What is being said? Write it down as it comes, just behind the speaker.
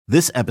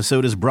This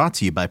episode is brought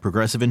to you by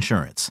Progressive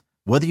Insurance.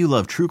 Whether you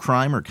love true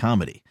crime or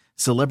comedy,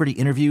 celebrity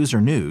interviews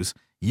or news,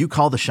 you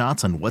call the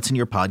shots on what's in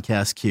your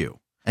podcast queue.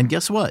 And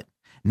guess what?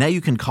 Now you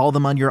can call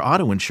them on your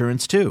auto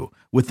insurance too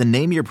with the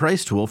Name Your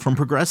Price tool from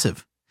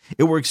Progressive.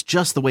 It works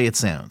just the way it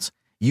sounds.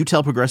 You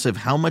tell Progressive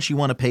how much you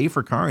want to pay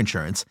for car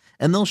insurance,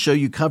 and they'll show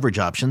you coverage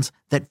options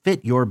that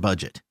fit your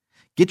budget.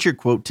 Get your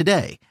quote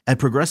today at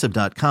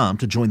Progressive.com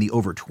to join the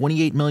over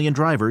 28 million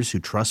drivers who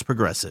trust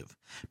Progressive.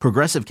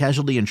 Progressive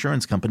Casualty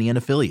Insurance Company and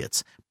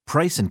Affiliates.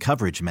 Price and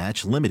coverage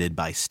match limited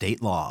by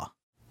state law.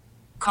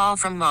 Call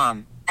from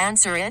mom.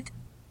 Answer it.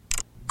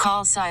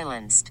 Call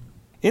silenced.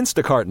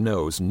 Instacart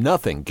knows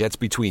nothing gets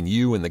between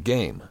you and the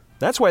game.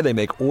 That's why they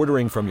make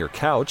ordering from your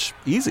couch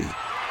easy.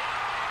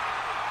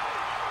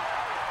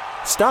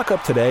 Stock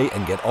up today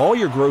and get all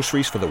your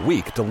groceries for the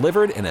week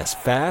delivered in as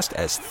fast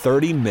as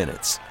 30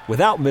 minutes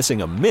without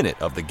missing a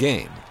minute of the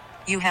game.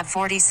 You have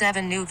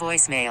 47 new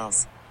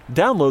voicemails.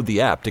 Download the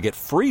app to get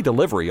free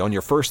delivery on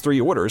your first 3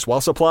 orders while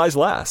supplies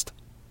last.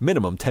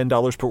 Minimum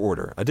 $10 per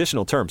order.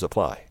 Additional terms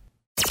apply.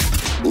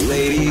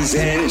 Ladies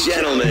and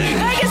gentlemen,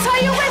 Vegas,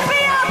 are you with me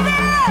out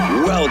there?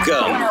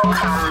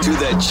 welcome to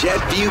the Chet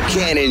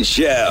Buchanan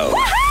Show.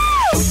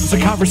 It's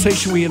a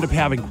conversation we end up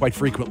having quite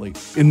frequently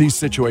in these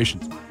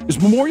situations.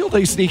 Is Memorial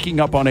Day sneaking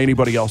up on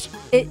anybody else?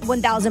 It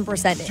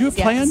 1,000% is. Do you have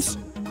plans?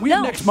 We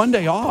have next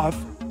Monday off.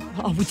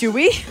 Oh, do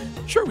we?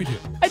 Sure we do.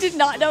 I did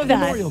not know that.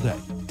 Memorial Day.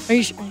 Are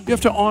you sure? You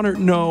have to honor,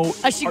 no.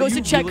 She goes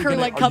to check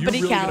her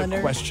company calendar.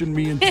 Question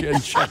me and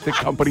check the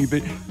company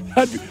thing.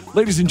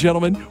 Ladies and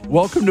gentlemen,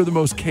 welcome to the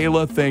most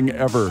Kayla thing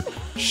ever.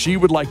 She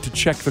would like to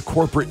check the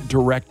corporate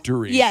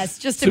directory. Yes,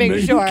 just to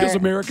make sure. Because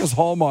America's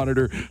Hall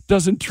Monitor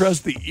doesn't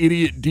trust the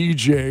idiot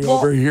DJ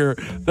over here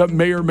that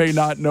may or may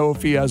not know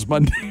if he has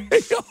Monday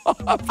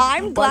off.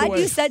 I'm glad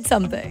you said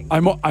something.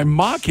 I'm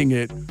mocking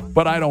it,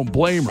 but I don't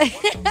blame her.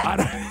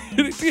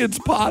 It's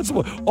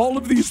possible. All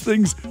of these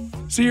things.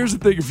 See, here's the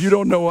thing. If you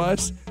don't know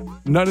us,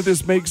 none of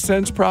this makes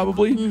sense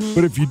probably. Mm-hmm.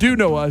 But if you do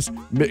know us,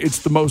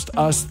 it's the most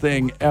us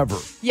thing ever.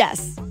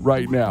 Yes.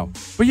 Right now.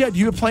 But yeah, do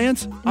you have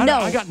plans? No.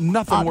 I got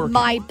nothing working.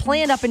 My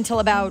plan up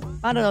until about,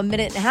 a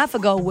minute and a half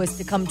ago was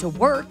to come to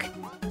work.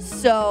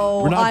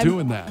 So we're not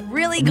doing that.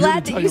 Really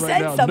glad that you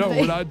said something. No,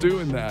 we're not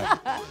doing that.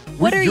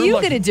 What are you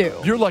going to do?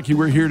 You're lucky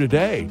we're here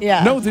today.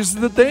 Yeah. No, this is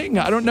the thing.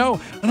 I don't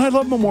know. And I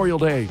love Memorial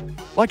Day.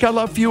 Like I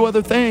love a few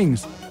other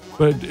things.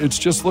 But it's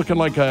just looking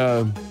like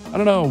I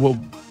don't know. We'll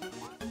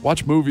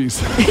watch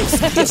movies. It's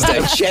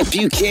the Chet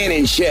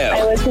Buchanan Show.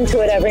 I listen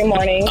to it every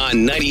morning. On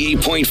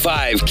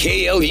 98.5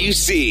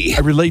 KLUC.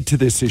 I relate to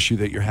this issue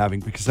that you're having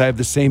because I have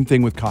the same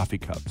thing with coffee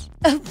cups.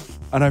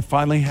 And I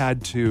finally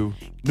had to,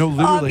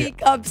 literally. Coffee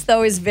cups,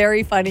 though, is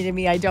very funny to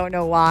me. I don't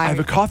know why. I have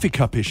a coffee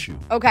cup issue.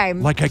 Okay.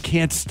 Like I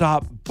can't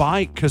stop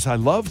buying because I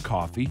love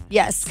coffee.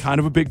 Yes. It's kind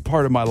of a big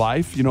part of my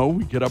life.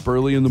 We get up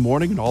early in the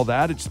morning and all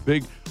that. It's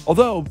big.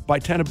 Although by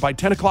 10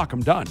 o'clock,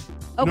 I'm done.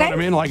 You know what I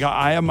mean? Like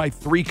I have my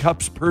 3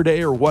 cups per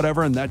day or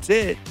whatever, and that's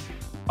it.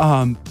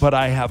 But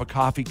I have a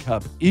coffee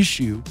cup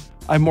issue.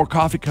 I have more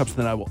coffee cups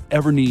than I will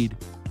ever need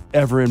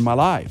ever in my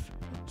life.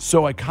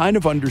 So I kind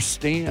of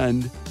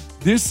understand.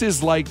 This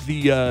is like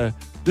the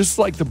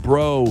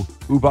bro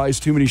who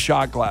buys too many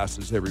shot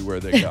glasses everywhere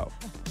they go.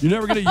 You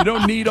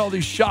don't need all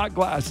these shot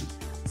glasses.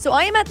 So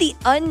I am at the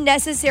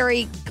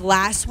unnecessary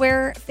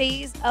glassware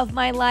phase of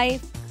my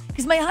life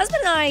because my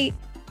husband and I,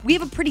 we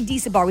have a pretty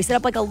decent bar. We set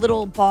up like a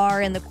little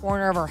bar in the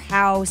corner of our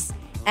house,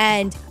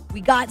 and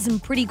we got some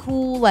pretty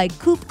cool like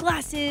coupe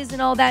glasses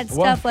and all that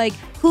stuff. Like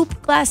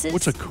coupe glasses.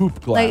 What's a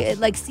coupe glass?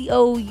 Like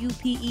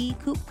COUPE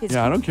coupe.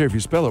 Yeah, I don't care if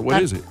you spell it.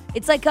 What is it?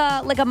 It's like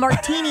a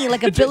martini,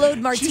 like a billowed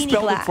martini she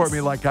spelled glass. it for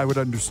me like I would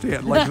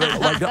understand. Like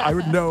I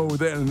would know.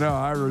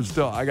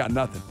 I got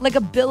nothing. Like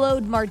a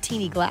billowed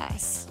martini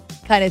glass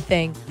kind of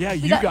thing. Yeah,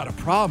 you got a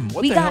problem.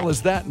 What the hell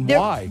is that and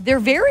why? They're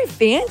very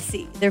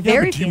fancy. They're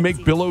very fancy. Do you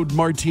make billowed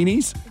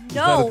martinis?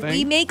 No,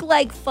 we make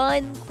like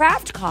fun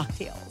craft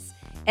cocktails.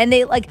 And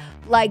they like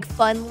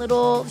fun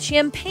little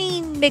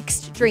champagne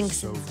mixed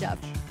drinks and stuff.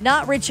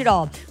 Not rich at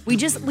all. We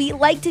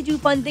like to do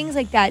fun things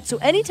like that. So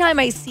anytime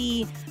I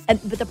see,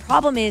 but the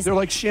problem is they're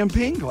like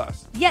champagne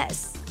glasses.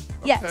 Yes.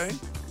 Okay. Yes.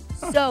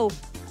 So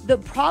the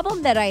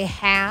problem that I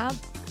have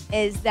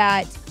is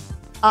that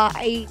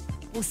I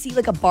will see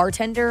like a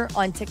bartender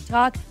on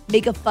TikTok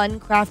make a fun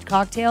craft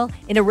cocktail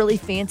in a really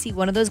fancy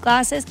one of those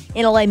glasses,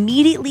 and I'll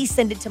immediately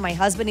send it to my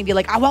husband and be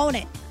like, I want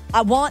it.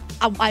 I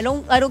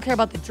don't care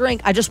about the drink.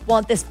 I just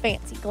want this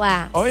fancy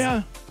glass. Oh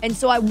yeah. And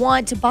so I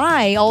want to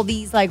buy all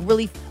these like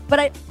really,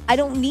 but I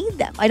don't need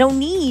them. I don't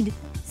need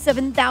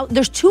 7,000.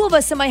 There's 2 of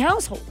us in my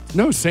household.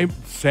 No, same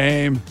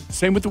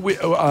with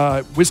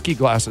the whiskey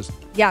glasses.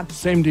 Yeah.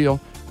 Same deal.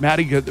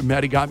 Maddie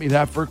got me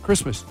that for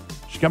Christmas.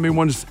 She got me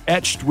one that's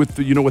etched with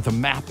with a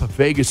map of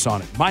Vegas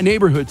on it. My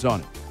neighborhood's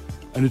on it.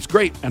 And it's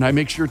great. And I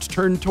make sure it's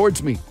turned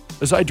towards me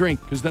as I drink.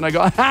 Because then I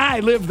go,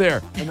 I live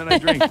there. And then I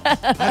drink.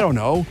 I don't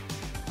know.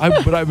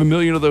 But I have a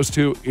million of those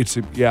too.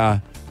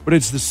 But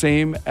it's the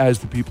same as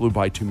the people who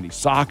buy too many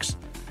socks,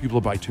 people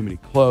who buy too many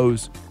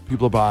clothes,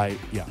 people buy.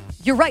 Yeah.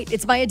 You're right.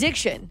 It's my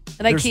addiction.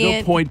 And There's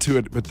no point to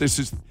it, but this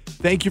is...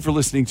 Thank you for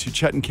listening to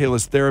Chet and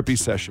Kayla's therapy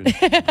session.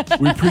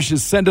 We appreciate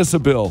it. Send us a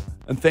bill.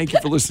 And thank you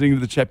for listening to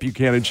the Chet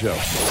Buchanan Show.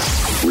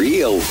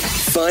 Real,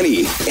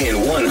 funny, and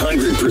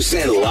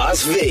 100%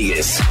 Las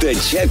Vegas. The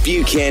Chet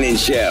Buchanan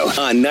Show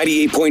on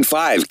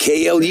 98.5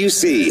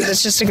 KLUC.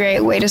 It's just a great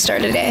way to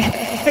start a day.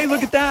 Hey,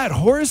 look at that.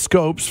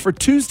 Horoscopes for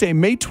Tuesday,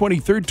 May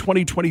 23rd,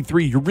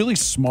 2023. You're really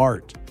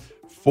smart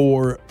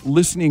for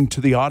listening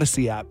to the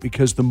Odyssey app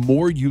because the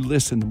more you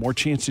listen, the more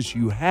chances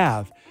you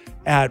have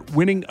at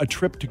winning a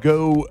trip to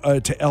go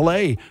to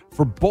L.A.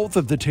 for both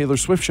of the Taylor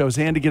Swift shows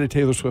and to get a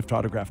Taylor Swift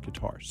autographed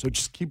guitar. So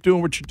just keep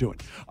doing what you're doing.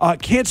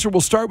 Cancer, we'll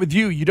start with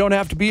you. You don't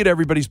have to be at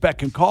everybody's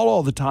beck and call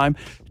all the time.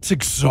 It's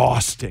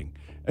exhausting,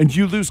 and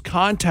you lose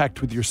contact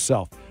with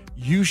yourself.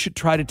 You should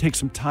try to take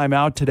some time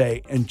out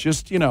today and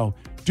just,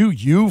 do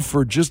you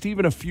for just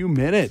even a few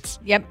minutes.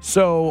 Yep.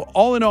 So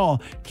all in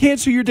all,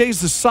 Cancer, your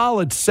day's a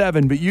solid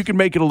 7, but you can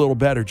make it a little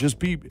better. Just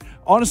be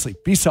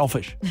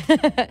selfish.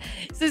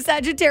 So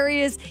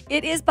Sagittarius,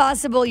 it is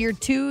possible you're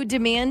too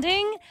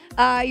demanding.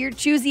 You're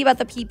choosy about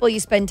the people you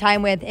spend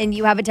time with, and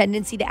you have a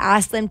tendency to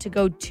ask them to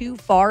go too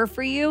far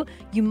for you.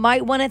 You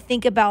might want to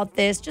think about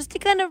this just to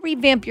kind of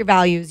revamp your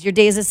values. Your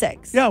day is a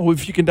 6. Yeah, well,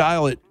 if you can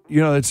dial it,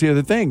 that's the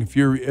other thing. If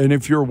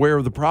you're aware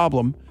of the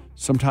problem,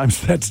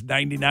 sometimes that's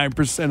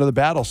 99% of the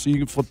battle, so you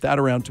can flip that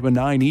around to a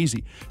 9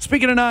 easy.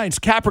 Speaking of 9s,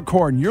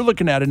 Capricorn, you're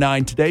looking at a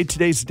 9 today.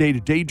 Today's the day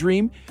to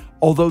daydream.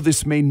 Although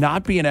this may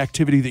not be an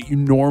activity that you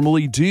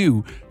normally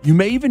do, you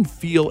may even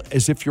feel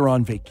as if you're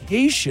on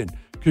vacation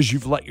because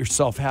you've let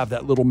yourself have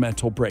that little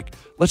mental break.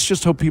 Let's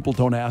just hope people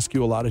don't ask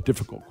you a lot of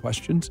difficult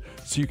questions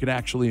so you can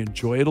actually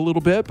enjoy it a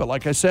little bit. But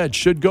like I said,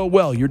 should go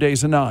well. Your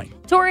day's a 9.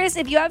 Taurus,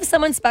 if you have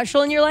someone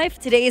special in your life,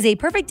 today is a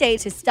perfect day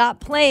to stop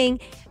playing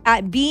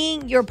at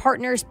being your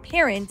partner's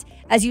parent,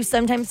 as you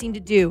sometimes seem to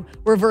do.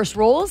 Reverse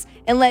roles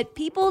and let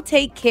people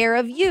take care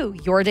of you.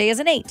 Your day is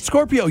an 8.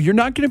 Scorpio, you're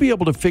not going to be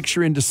able to fix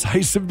your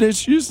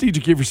indecisiveness. You just need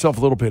to give yourself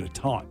a little bit of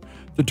time.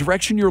 The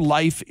direction your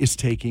life is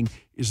taking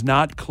is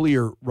not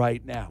clear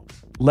right now.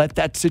 Let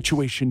that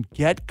situation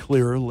get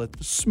clearer. Let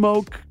the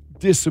smoke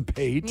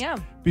dissipate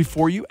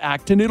before you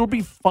act, and it'll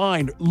be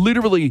fine.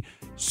 Literally,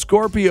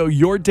 Scorpio,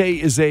 your day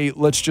is a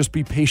let's just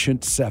be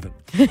patient 7.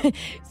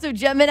 So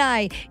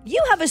Gemini,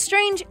 you have a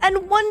strange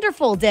and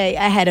wonderful day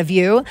ahead of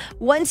you.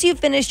 Once you've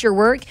finished your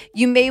work,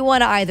 you may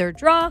want to either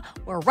draw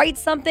or write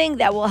something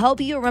that will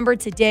help you remember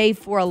today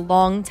for a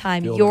long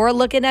time. You're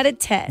looking at a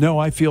 10. No,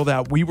 I feel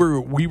that. We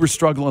were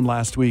struggling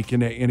last week,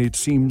 and it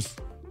seems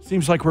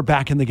like we're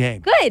back in the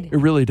game. Good. It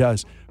really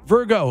does.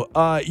 Virgo,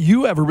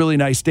 you have a really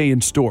nice day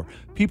in store.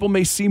 People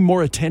may seem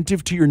more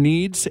attentive to your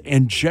needs,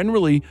 and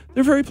generally,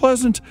 they're very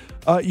pleasant.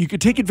 You could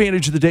take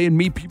advantage of the day and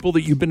meet people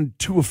that you've been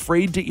too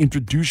afraid to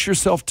introduce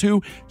yourself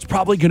to. It's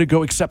probably going to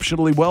go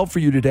exceptionally well for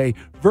you today.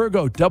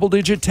 Virgo,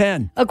 double-digit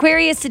 10.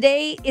 Aquarius,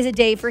 today is a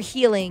day for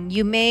healing.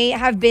 You may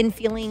have been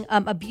feeling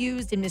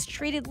abused and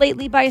mistreated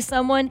lately by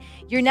someone.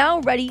 You're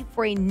now ready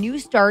for a new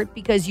start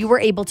because you were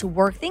able to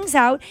work things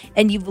out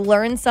and you've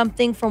learned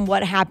something from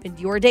what happened.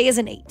 Your day is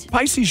an 8.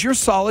 Pisces, you're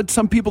solid.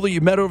 Some people that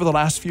you met over the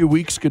last few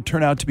weeks could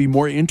turn out to be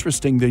more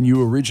interesting than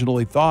you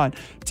originally thought.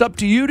 It's up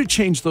to you to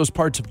change those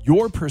parts of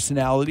your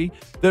personality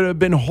that have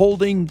been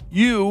holding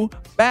you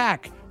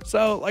back.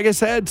 So, like I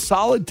said,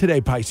 solid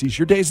today, Pisces.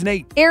 Your day's an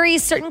 8.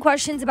 Aries, certain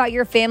questions about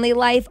your family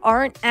life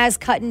aren't as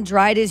cut and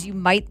dried as you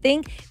might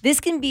think. This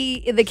can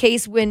be the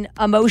case when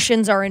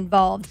emotions are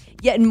involved.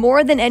 Yet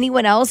more than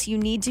anyone else, you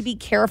need to be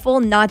careful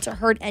not to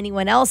hurt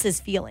anyone else's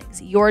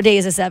feelings. Your day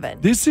is a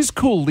 7. This is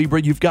cool,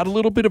 Libra. You've got a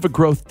little bit of a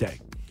growth day.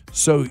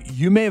 So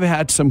you may have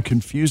had some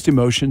confused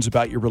emotions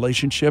about your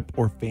relationship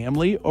or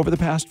family over the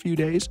past few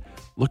days.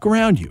 Look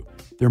around you.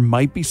 There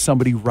might be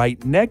somebody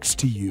right next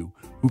to you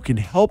who can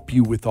help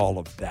you with all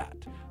of that.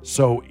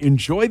 So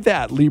enjoy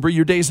that, Libra.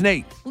 Your day's an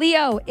 8.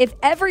 Leo, if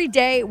every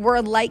day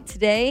were like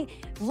today,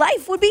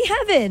 life would be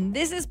heaven.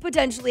 This is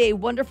potentially a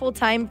wonderful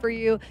time for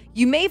you.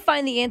 You may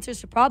find the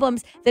answers to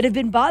problems that have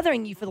been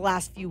bothering you for the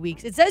last few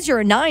weeks. It says you're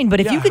a 9, but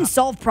if you can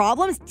solve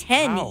problems,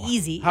 10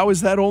 easy. How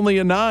is that only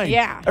a 9?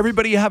 Yeah.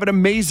 Everybody have an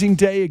amazing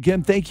day.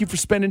 Again, thank you for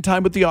spending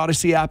time with the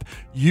Odyssey app.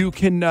 You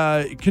can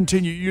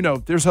continue,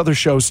 there's other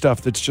show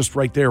stuff that's just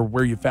right there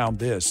where you found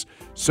this.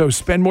 So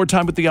spend more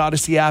time with the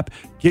Odyssey app.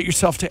 Get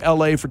yourself to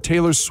LA for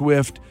Taylor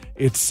Swift.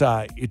 It's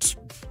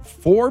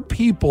 4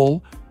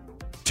 people,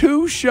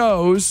 2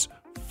 shows,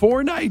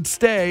 4-night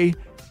stay,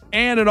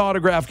 and an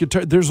autographed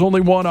guitar. There's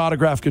only one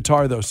autographed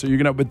guitar, though, so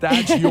but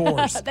that's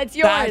yours. That's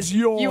yours. That's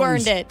yours. You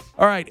earned it.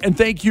 All right, and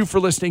thank you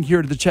for listening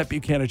here to the Chet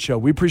Buchanan Show.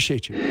 We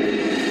appreciate you.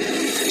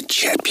 The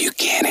Chet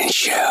Buchanan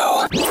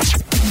Show.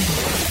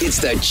 It's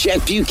the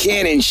Chet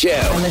Buchanan Show.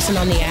 I listen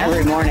on the app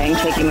every morning,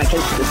 taking my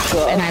kids to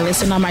school. And I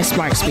listen on my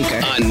smart speaker.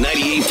 On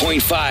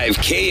 98.5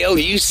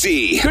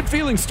 KLUC. Good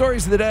feeling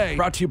stories of the day.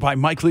 Brought to you by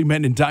Mike Lee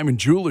Men and Diamond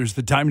Jewelers,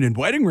 the Diamond and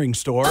Wedding Ring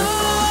Store.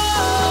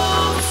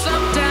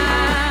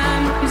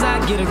 Sometimes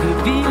I get a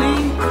good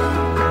feeling,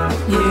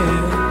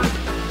 yeah.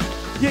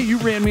 Yeah, you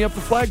ran me up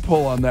the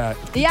flagpole on that.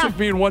 You took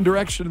me in one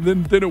direction,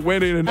 and then it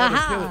went in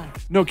another.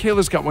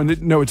 Kayla's got one.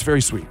 No, it's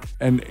very sweet.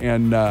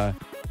 And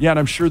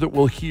I'm sure that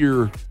we'll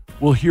hear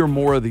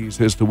more of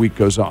these as the week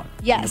goes on.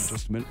 Yes. In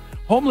just a minute.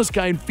 Homeless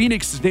guy in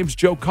Phoenix, his name's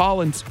Joe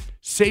Collins,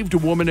 saved a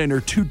woman and her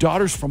 2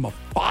 daughters from a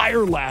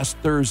fire last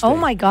Thursday. Oh,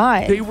 my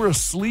God. They were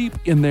asleep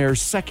in their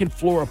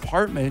second-floor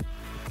apartment,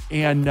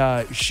 and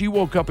she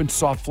woke up and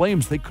saw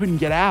flames. They couldn't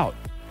get out.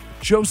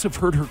 Joseph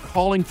heard her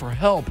calling for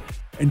help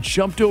and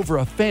jumped over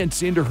a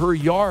fence into her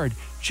yard.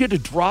 She had to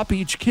drop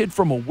each kid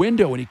from a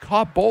window, and he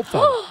caught both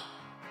of them.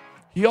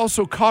 He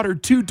also caught her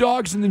 2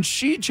 dogs, and then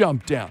she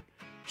jumped down.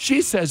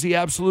 She says he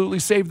absolutely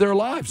saved their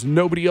lives, and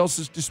nobody else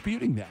is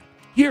disputing that.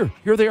 Here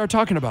they are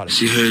talking about it.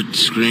 She heard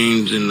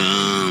screams and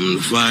the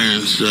fire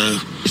and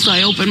stuff. So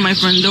I opened my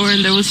front door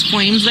and there was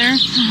flames there.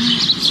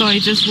 So I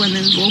just went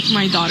and woke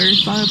my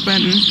daughters up,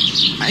 and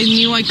I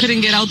knew I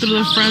couldn't get out through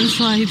the front,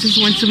 so I just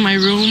went to my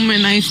room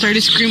and I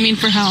started screaming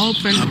for help.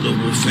 And hopped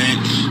over the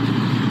fence.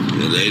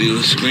 The lady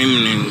was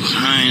screaming and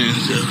crying and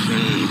stuff,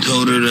 and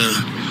told her to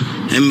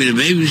hand me the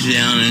babies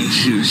down, and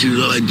she was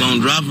like,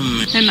 "Don't drop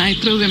them." And I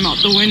threw them out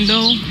the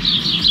window.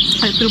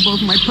 I threw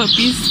both my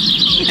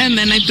puppies, and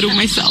then I threw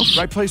myself.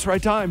 Right place,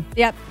 right time.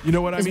 Yep. You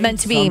know what I mean? It's meant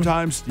to be.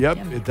 Sometimes,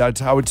 that's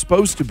how it's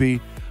supposed to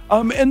be.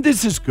 And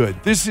this is good.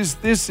 This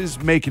is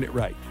making it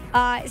right.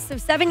 So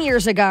 7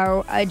 years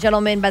ago, a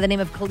gentleman by the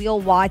name of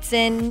Khalil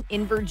Watson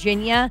in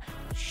Virginia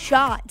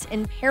shot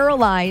and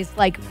paralyzed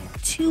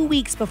 2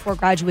 weeks before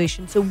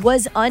graduation. So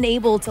was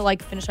unable to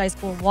finish high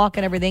school and walk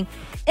and everything.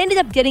 Ended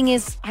up getting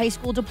his high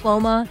school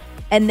diploma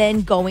and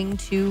then going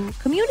to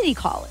community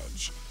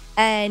college.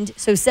 And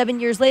so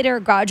 7 years later,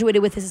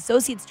 graduated with his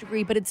associate's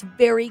degree, but it's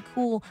very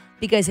cool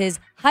because his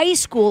high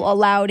school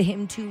allowed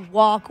him to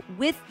walk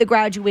with the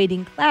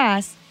graduating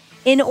class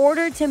in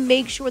order to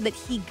make sure that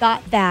he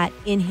got that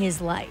in his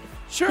life.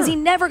 Sure. Because he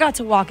never got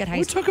to walk at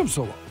high school. What took him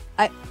so long?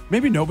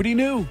 Maybe nobody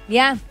knew.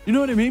 Yeah. You know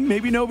what I mean?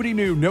 Maybe nobody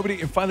knew.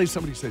 And finally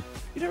somebody said,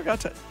 "You never got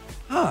to."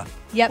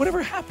 Yep.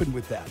 Whatever happened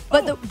with that?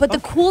 But the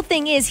cool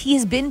thing is he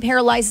has been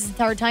paralyzed this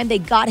entire time. They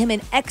got him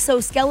an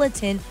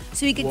exoskeleton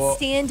so he could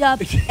stand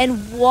up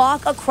and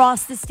walk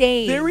across the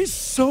stage. There is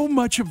so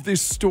much of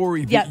this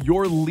story that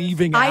you're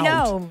leaving out. I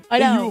know.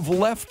 That you have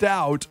left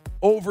out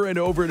over and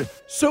over.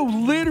 So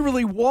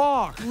literally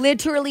walk.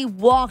 Literally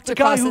walked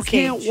across the stage. The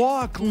guy who can't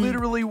walk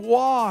literally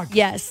walked.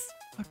 Yes.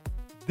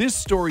 This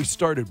story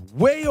started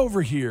way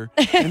over here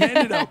and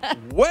ended up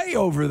way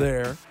over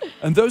there.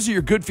 And those are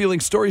your good feeling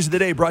stories of the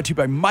day, brought to you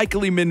by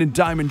Michael E. Minden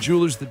Diamond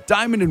Jewelers, the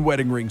diamond and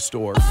wedding ring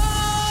store.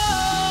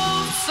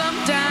 Oh,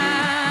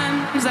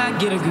 sometimes I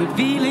get a good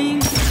feeling.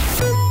 The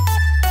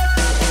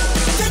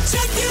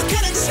Chet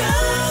Buchanan Show,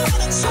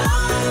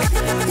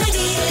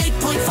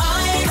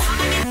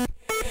 98.5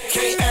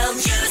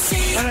 KLUC.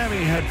 I don't have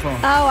any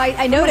headphones. Oh,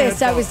 I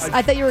noticed.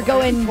 I thought you were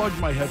going. I unplugged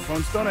my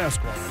headphones. Don't ask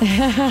why.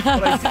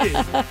 But I did.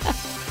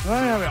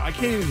 I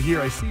can't even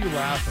hear. I see you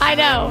laughing. I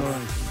know.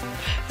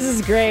 This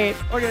is great.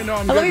 Okay, no,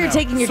 I'm I good love you're now.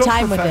 taking your So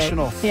time with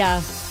professional. it.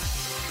 Yeah.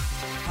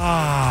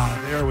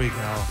 There we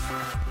go.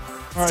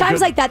 It's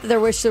times like that I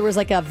wish there was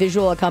a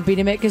visual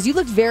accompaniment because you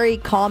looked very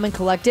calm and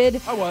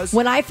collected. I was.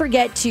 When I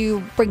forget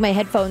to bring my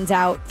headphones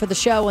out for the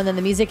show and then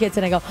the music hits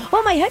and I go,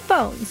 "Oh, my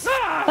headphones!"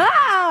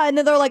 And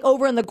then they're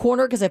over in the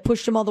corner because I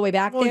pushed them all the way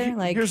back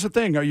there. Here's the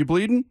thing: are you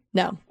bleeding?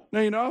 No. No,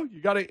 you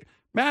got to.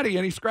 Maddie,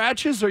 any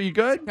scratches? Are you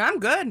good? I'm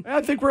good.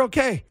 I think we're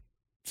okay.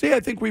 See,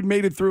 I think we've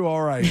made it through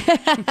all right.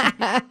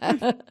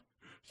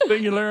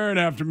 Thing you learn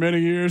after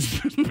many years.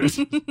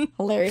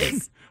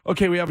 Hilarious.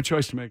 Okay, we have a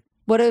choice to make.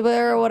 What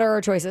are our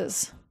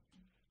choices?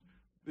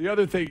 The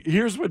other thing,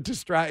 here's what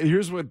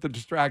the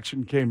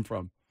distraction came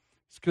from.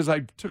 It's because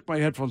I took my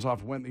headphones off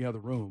and went in the other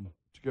room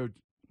to go.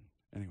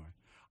 Anyway,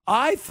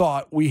 I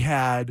thought we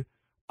had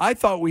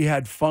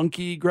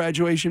funky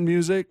graduation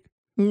music.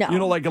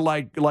 No.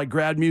 Like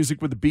grad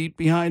music with a beat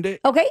behind it.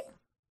 Okay.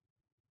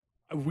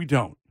 We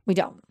don't.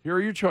 Here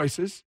are your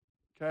choices.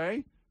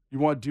 Okay.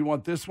 Do you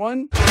want this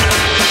one?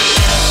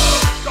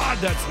 God,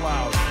 that's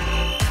loud.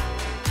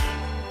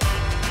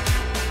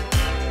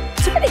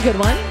 It's a pretty good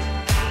one.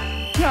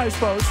 Yeah, I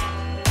suppose.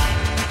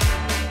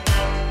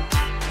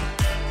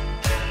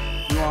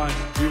 Do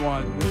you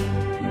want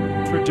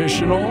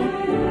traditional?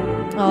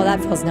 Oh,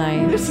 that feels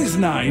nice. This is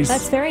nice.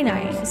 That's very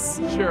nice.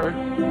 Sure.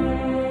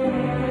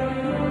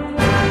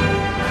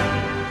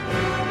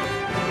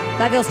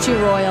 That feels too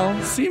royal.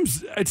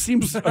 It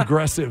seems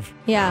aggressive.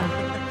 Yeah.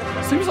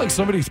 Seems like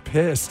somebody's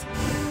pissed.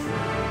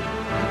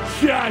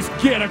 Just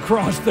get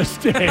across the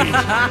stage. You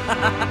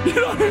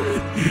know what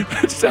I mean?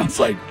 It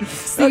sounds like.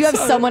 So you have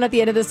someone at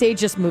the end of the stage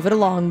just move it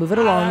along.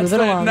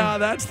 No,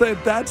 that's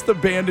the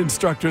band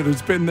instructor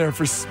that's been there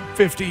for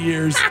 50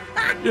 years.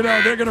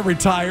 They're going to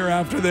retire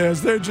after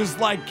this. They're just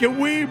like, can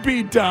we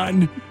be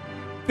done?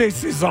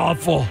 This is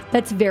awful.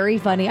 That's very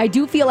funny. I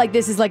do feel like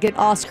this is like an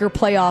Oscar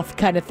playoff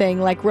kind of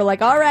thing. Like we're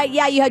like, all right,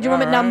 yeah, you had your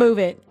moment, now move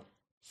it.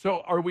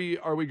 So are we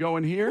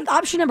going here?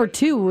 Option number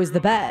 2 was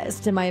the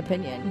best, in my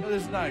opinion. That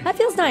is nice. That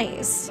feels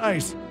nice.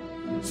 Nice.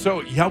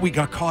 So, yeah, we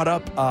got caught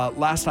up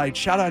last night.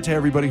 Shout out to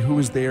everybody who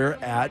was there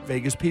at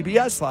Vegas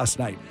PBS last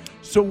night.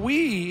 So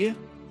we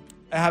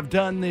have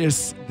done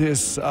this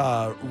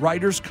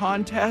writers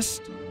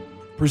contest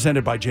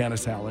presented by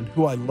Janice Allen,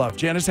 who I love.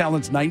 Janice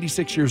Allen's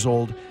 96 years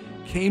old,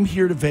 came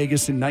here to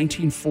Vegas in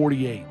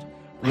 1948.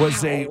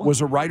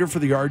 Was a writer for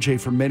the RJ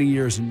for many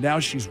years, and now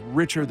she's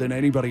richer than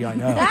anybody I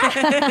know.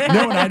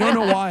 No, and I don't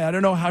know why. I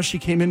don't know how she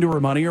came into her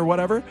money or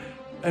whatever.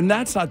 And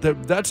that's not the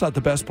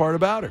best part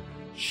about her.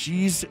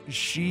 She is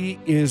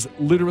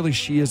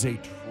a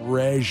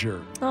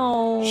treasure.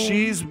 Oh.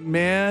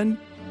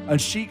 And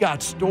she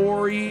got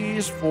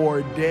stories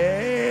for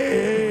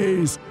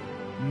days.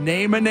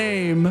 Name a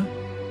name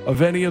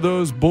of any of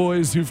those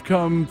boys who've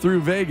come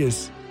through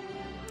Vegas.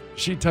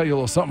 She'd tell you a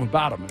little something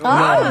about them. You know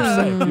what I'm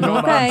saying? You know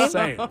what I'm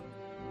saying?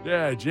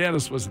 Yeah,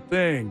 Janice was a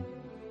thing.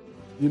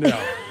 You know.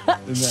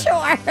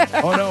 Sure.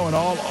 Oh no, and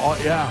all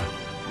yeah.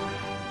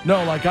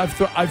 No, like I've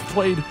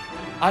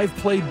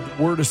played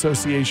word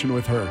association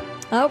with her.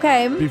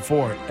 Okay.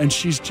 Before, and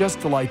she's just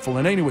delightful.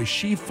 And anyway,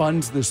 she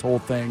funds this whole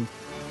thing,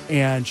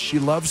 and she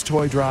loves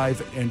Toy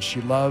Drive, and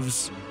she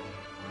loves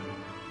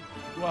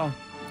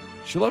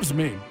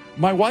me.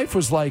 My wife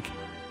was like,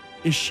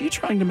 "Is she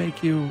trying to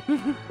make you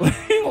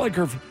like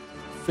her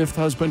fifth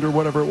husband or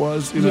whatever it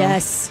was?" You know?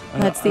 Yes,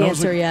 that's the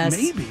answer. Like, yes,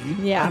 maybe.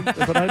 Yeah,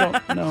 but I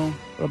don't know.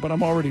 But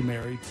I'm already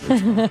married.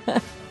 So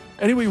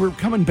anyway, we were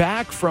coming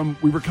back from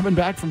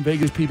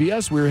Vegas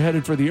PBS. We were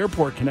headed for the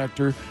airport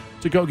connector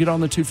to go get on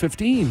the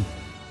 215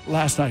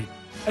 last night.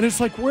 And it's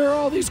like, where are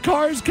all these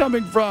cars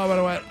coming from? And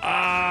I went,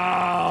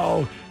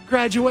 oh,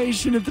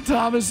 graduation at the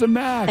Thomas and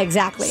Mack.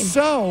 Exactly.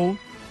 So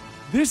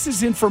this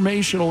is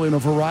informational in a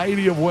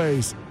variety of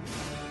ways.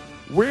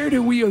 Where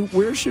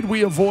should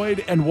we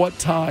avoid and what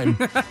time?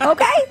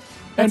 Okay.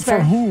 And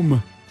for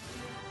whom?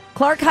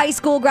 Clark High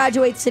School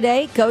graduates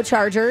today. Go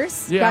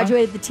Chargers. Yeah.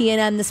 Graduated the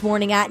TNM this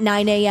morning at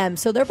 9 a.m.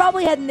 So they're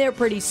probably heading there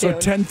pretty soon.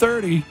 So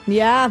 10:30.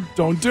 Yeah.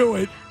 Don't do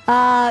it.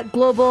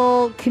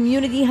 Global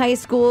Community High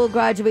School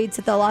graduates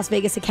at the Las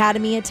Vegas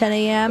Academy at 10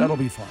 a.m. That'll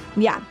be fun.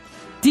 Yeah.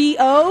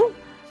 D.O.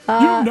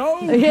 You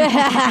know.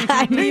 Yeah.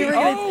 I knew you were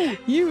gonna,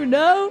 you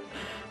know.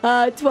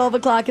 12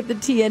 o'clock at the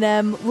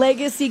TNM.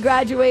 Legacy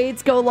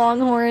graduates. Go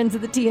Longhorns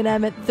at the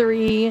TNM at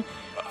 3.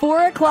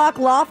 4 o'clock,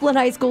 Laughlin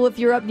High School. If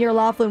you're up near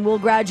Laughlin, will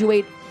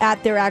graduate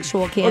at their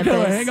actual campus.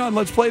 Okay, hang on.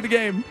 Let's play the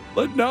game.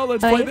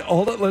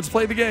 Hold it. Let's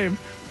play the game.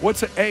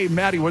 Hey,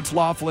 Maddie, what's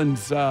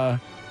Laughlin's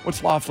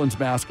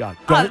mascot?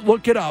 Don't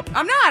look it up.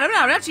 I'm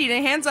not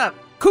cheating. Hands up.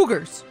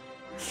 Cougars.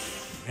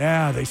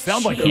 Yeah, they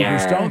sound like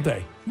cougars, don't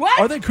they? What?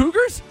 Are they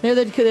cougars? They're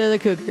the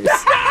Cougars.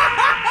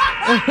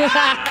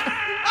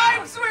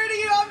 I swear to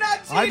you, I'm not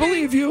cheating. I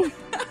believe you.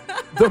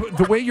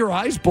 The way your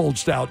eyes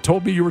bulged out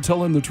told me you were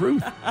telling the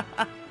truth.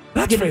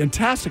 That's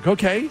fantastic.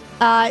 Okay.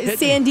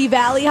 Sandy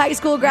Valley High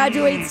School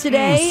graduates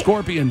today.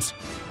 Scorpions.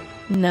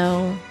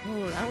 No.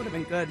 Ooh, that would have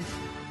been good.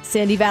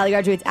 Sandy Valley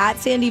graduates at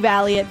Sandy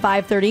Valley at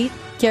 5:30.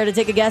 Care to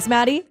take a guess,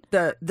 Maddie?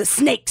 The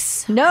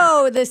Snakes.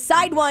 No, the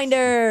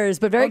Sidewinders,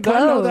 but very close.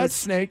 No, that's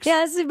Snakes.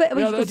 Yes, but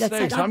that's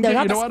Snakes.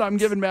 You know what? I'm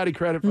giving Maddie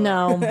credit for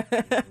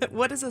that.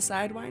 What is a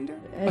Sidewinder?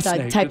 It's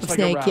a type of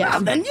snake, yeah.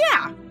 Then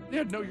yeah.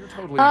 Yeah, no, you're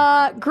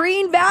totally.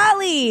 Green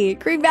Valley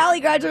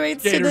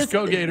graduates Gators, to this.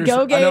 go Gators.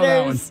 Go I know that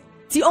one. Gators.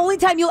 It's the only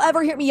time you'll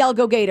ever hear me yell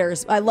 "Go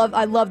Gators." I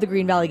love the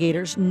Green Valley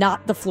Gators,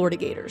 not the Florida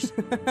Gators.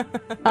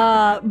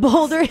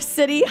 Boulder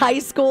City High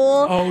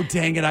School. Oh,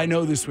 dang it. I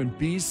know this one.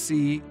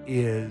 BC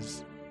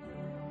is...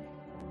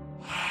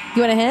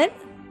 You want a hint?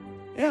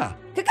 Yeah.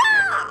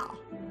 Caw-caw!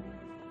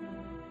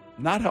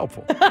 Not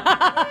helpful.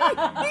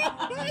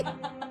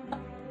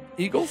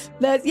 Eagles?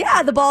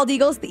 The bald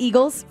Eagles. The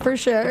Eagles, for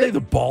sure. Are they the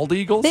bald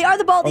Eagles? They are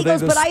the bald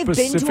Eagles, but I've been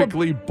to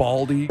specifically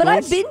bald Eagles? But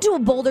I've been to a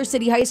Boulder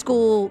City High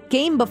School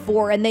game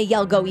before, and they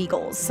yell "Go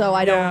Eagles!" So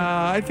I don't.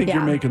 Yeah, I think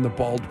you're making the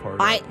bald part.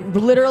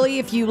 Literally,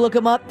 if you look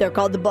them up, they're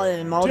called the bald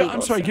Eagles.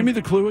 I'm sorry. Give me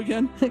the clue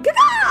again. She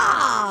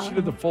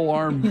did the full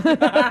arm thing.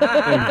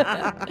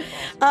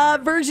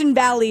 Virgin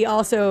Valley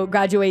also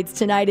graduates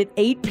tonight at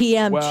 8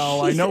 p.m.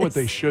 Well, Jesus. I know what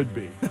they should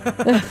be.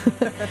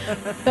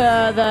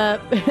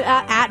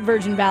 At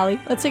Virgin Valley.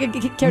 Let's take a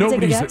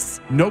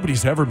guess.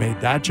 Nobody's ever made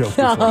that joke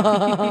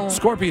before.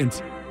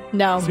 Scorpions.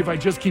 No. See if I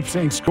just keep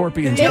saying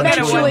scorpions.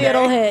 Eventually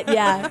it'll hit,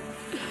 yeah.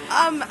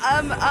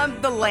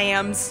 The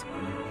Lambs.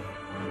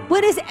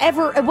 What is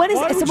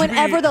someone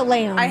ever the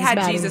Lambs? I had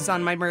Maddie? Jesus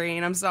on my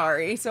brain. I'm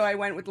sorry. So I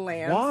went with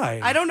Lambs.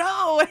 Why? I don't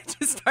know. I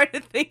just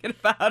started thinking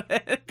about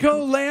it.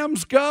 Go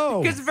Lambs,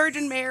 go. Because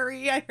Virgin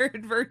Mary, I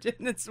heard Virgin.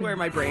 That's where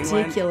my brain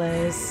went.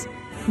 Ridiculous.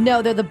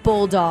 No, they're the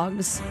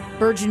Bulldogs.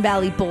 Virgin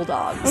Valley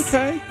Bulldogs.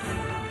 Okay.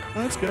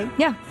 Well, that's good.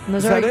 Yeah.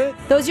 Is that it?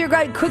 Those are your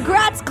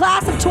congrats,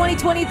 class of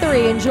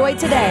 2023. Enjoy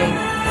today.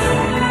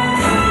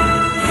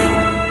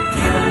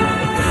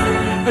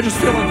 I just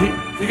feel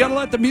like you got to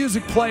let the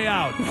music play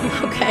out.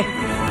 Okay.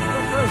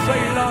 For a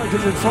second,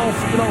 because it's all,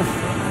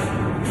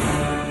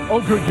 oh,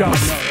 good God, no.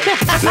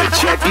 The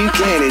Chet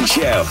Buchanan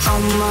Show.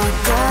 Oh my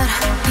God,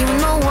 you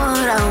know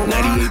what I want.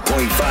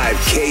 98.5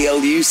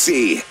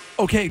 KLUC.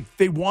 Okay,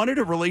 they wanted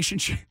a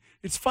relationship.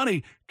 It's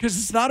funny because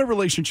it's not a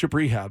relationship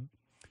rehab.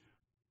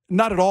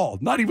 Not at all.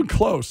 Not even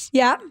close.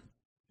 Yeah.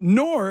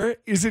 Nor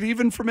is it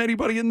even from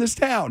anybody in this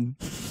town.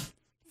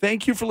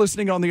 Thank you for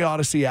listening on the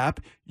Odyssey app.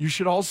 You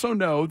should also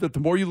know that the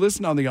more you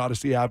listen on the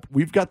Odyssey app,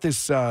 we've got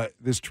this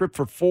trip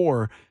for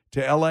 4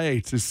 to L.A.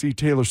 to see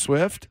Taylor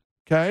Swift.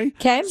 Okay?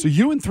 Okay. So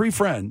you and 3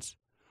 friends,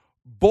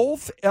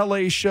 both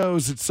L.A.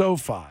 shows at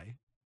SoFi,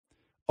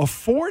 a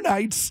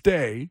 4-night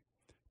stay.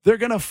 They're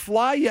going to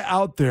fly you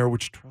out there,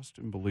 which trust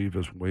and believe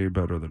is way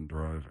better than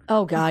driving.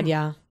 Oh, God,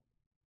 yeah.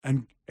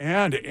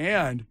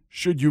 And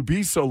should you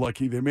be so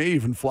lucky, they may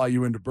even fly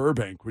you into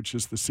Burbank, which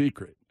is the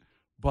secret.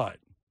 But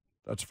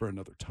that's for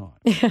another time.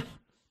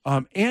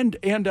 And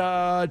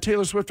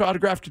Taylor Swift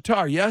autographed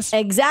guitar, yes?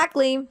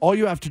 Exactly. All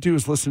you have to do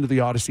is listen to the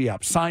Odyssey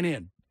app. Sign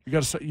in. You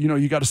got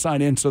to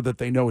sign in so that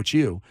they know it's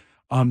you.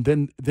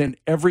 Then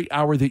every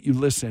hour that you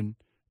listen,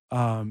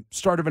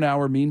 start of an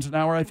hour means an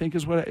hour, I think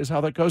is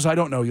how that goes. I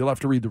don't know. You'll have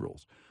to read the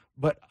rules.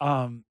 But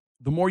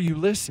the more you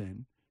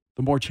listen,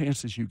 the more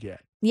chances you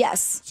get.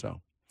 Yes.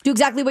 So do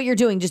exactly what you're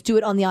doing. Just do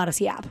it on the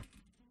Odyssey app.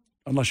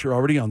 Unless you're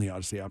already on the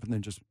Odyssey app, and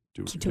then just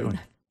do what you're doing.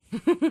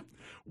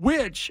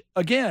 Which,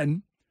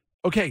 again,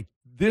 okay,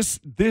 this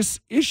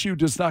issue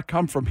does not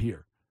come from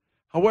here.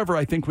 However,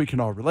 I think we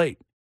can all relate.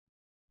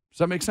 Does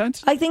that make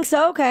sense? I think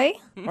so. Okay.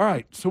 All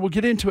right. So we'll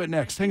get into it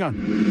next. Hang on.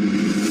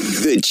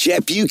 The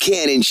Chet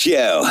Buchanan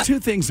Show. 2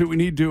 things that we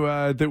need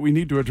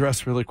to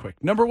address really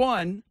quick. Number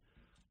 1,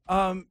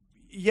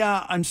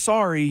 yeah, I'm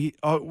sorry.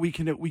 We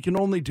can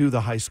only do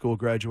the high school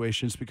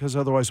graduations because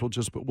otherwise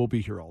we'll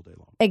be here all day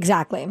long.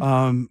 Exactly.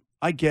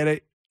 I get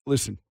it.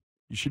 Listen,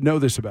 you should know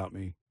this about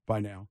me by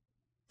now.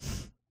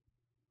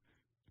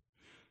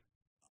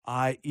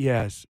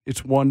 Yes,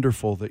 it's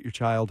wonderful that your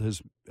child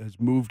has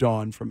moved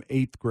on from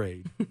 8th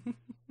grade.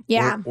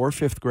 Yeah. Or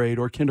 5th grade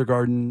or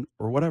kindergarten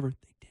or whatever. They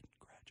didn't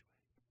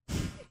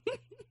graduate.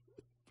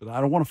 But I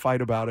don't want to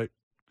fight about it.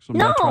 So I'm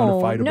not trying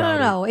to fight about it.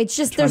 No. It's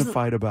just trying to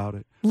fight about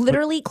it.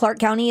 Literally, Clark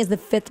County is the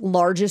 5th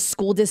largest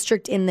school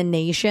district in the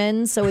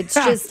nation. So it's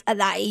just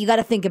you got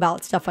to think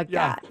about stuff like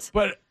that.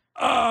 But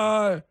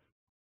I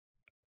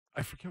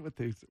forget what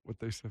they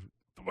said.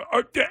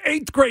 The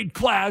 8th grade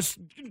class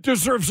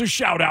deserves a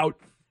shout out.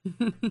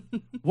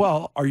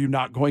 Well, are you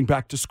not going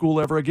back to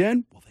school ever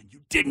again? Well, then you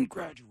didn't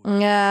graduate.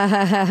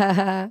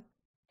 But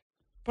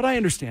I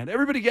understand.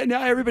 Everybody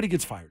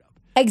gets fired up.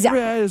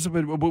 Exactly.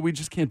 But we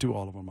just can't do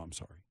all of them. I'm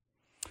sorry.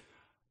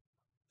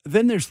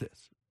 Then there's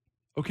this.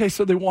 Okay,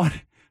 so they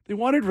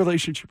wanted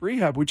relationship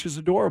rehab, which is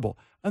adorable.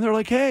 And they're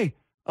like, hey,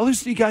 I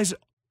listen to you guys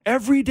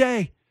every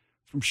day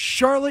from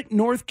Charlotte,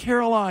 North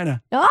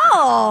Carolina.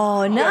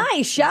 Oh,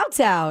 nice. Shouts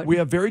out. We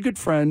have very good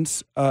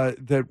friends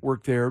that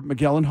work there,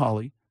 Miguel and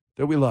Holly,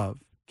 that we love.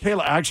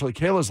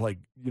 Kayla's like,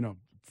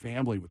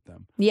 family with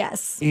them.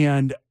 Yes.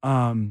 And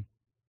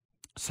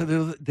so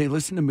they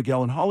listen to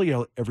Miguel and Holly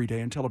every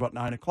day until about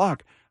 9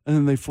 o'clock. And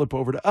then they flip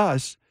over to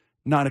us,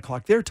 9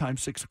 o'clock their time,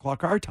 6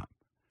 o'clock our time.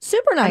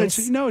 Super nice.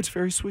 It's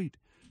very sweet.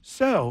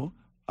 So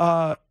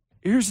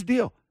here's the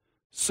deal.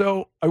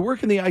 So I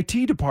work in the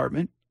IT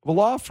department of a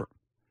law firm.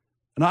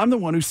 And I'm the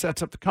one who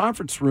sets up the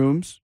conference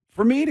rooms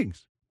for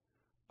meetings.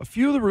 A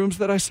few of the rooms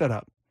that I set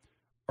up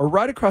are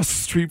right across the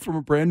street from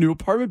a brand new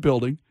apartment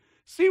building.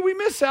 See, we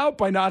miss out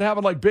by not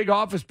having like big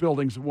office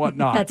buildings and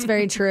whatnot. That's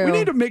very true. We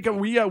need to make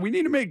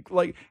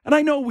and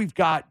I know we've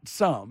got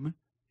some,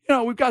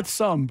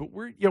 but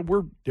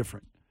we're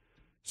different.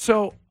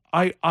 So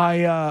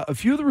a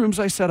few of the rooms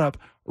I set up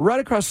are right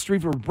across the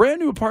street from a brand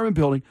new apartment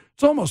building.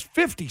 It's almost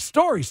 50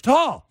 stories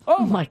tall.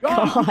 Oh my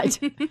God.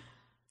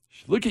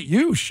 Look at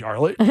you,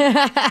 Charlotte.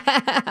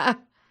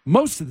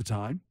 Most of the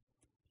time,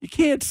 you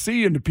can't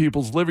see into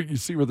people's living. You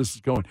see where this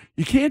is going.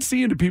 You can't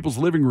see into people's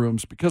living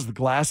rooms because the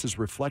glass is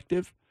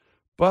reflective.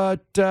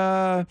 But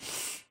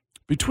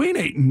between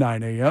 8 and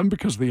 9 a.m.,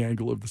 because of the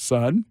angle of the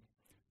sun,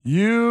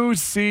 you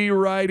see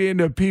right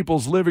into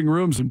people's living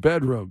rooms and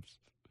bedrooms.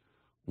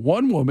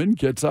 One woman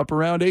gets up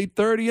around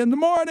 8:30 in the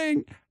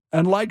morning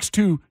and likes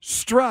to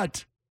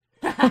strut.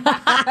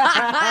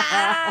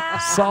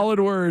 Solid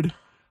word.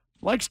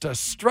 Likes to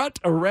strut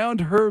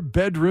around her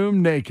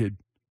bedroom naked.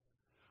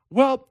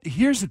 Well,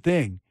 here's the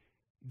thing.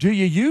 Do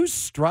you use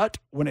strut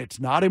when it's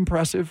not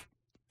impressive?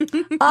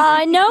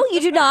 No,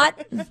 you do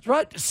not.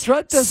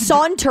 Strut doesn't.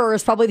 Saunter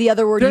is probably the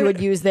other word you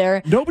would use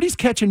there. Nobody's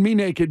catching me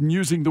naked and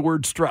using the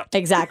word strut.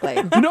 Exactly.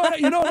 You know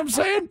what I'm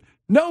saying?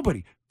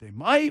 Nobody. They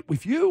might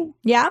with you.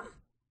 Yeah.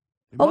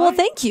 Well,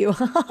 thank you.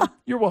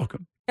 You're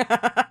welcome.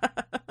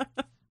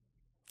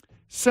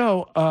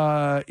 So,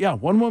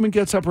 one woman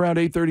gets up around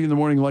 8:30 in the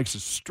morning and likes to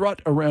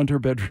strut around her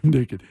bedroom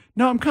naked.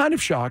 Now, I'm kind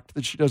of shocked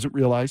that she doesn't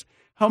realize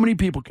how many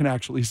people can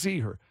actually see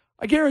her.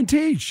 I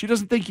guarantee she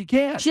doesn't think you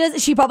can.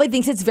 She probably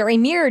thinks it's very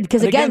mirrored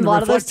because, again, a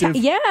lot of those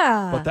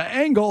yeah. But the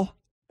angle,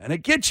 and it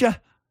gets you.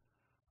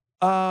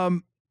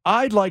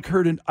 I'd like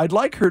her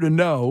to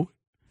know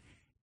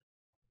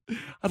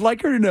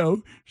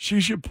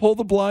she should pull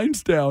the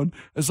blinds down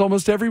as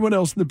almost everyone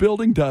else in the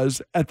building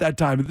does at that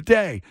time of the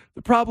day.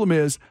 The problem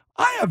is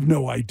I have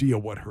no idea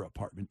what her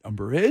apartment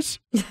number is.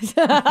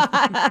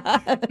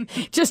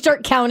 Just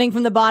start counting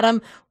from the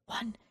bottom.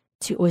 1,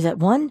 2. Was that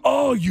 1?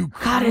 Oh, you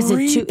God, is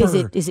it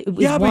 2? Is it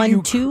yeah,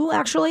 1, 2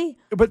 actually?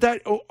 But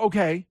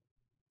okay.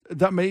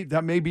 That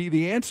may be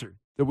the answer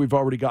that we've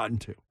already gotten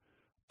to.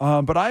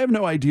 But I have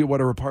no idea what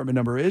her apartment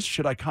number is.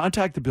 Should I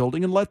contact the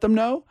building and let them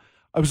know?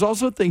 I was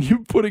also thinking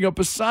of putting up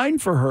a sign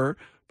for her,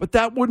 but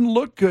that wouldn't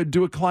look good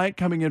to a client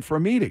coming in for a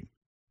meeting.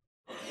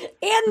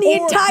 And the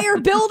entire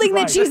building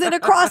that she's in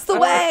across the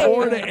way.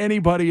 Or to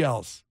anybody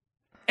else.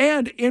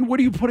 And what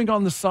are you putting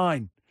on the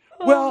sign?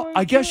 Well,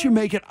 I guess you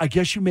make it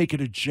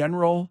a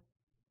general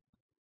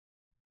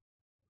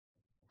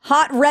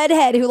hot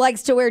redhead who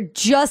likes to wear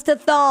just a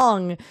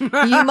thong.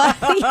 You might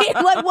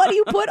what do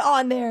you put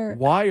on there?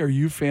 Why are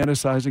you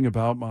fantasizing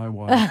about my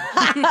wife?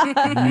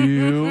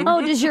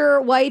 Oh, does your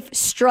wife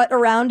strut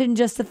around in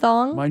just a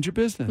thong? Mind your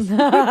business.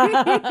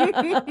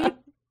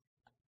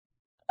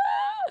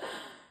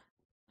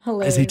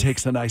 Hilarious. As he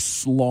takes a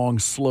nice, long,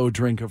 slow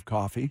drink of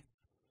coffee.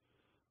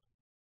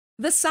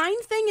 The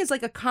sign thing is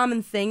like a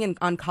common thing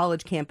on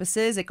college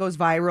campuses. It goes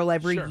viral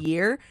every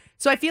year.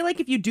 So I feel like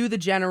if you do the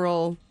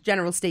general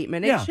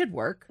statement, it should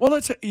work. Well,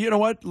 you know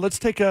what? Let's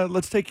take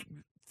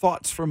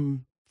thoughts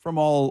from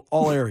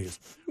all areas.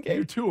 Okay.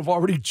 You two have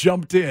already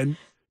jumped in.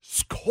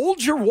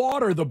 Hold your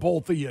water, the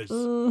both of you.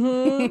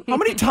 Mm-hmm. How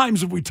many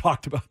times have we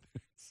talked about this?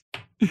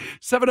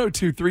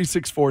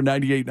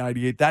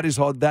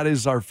 702-364-9898. That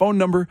is our phone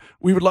number.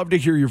 We would love to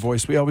hear your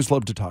voice. We always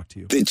love to talk to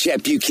you. The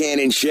Chet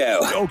Buchanan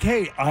Show.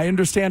 Okay, I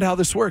understand how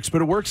this works,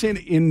 but it works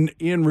in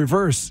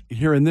reverse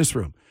here in this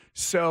room.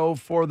 So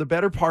for the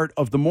better part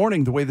of the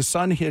morning, the way the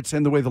sun hits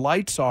and the way the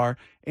lights are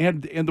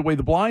and the way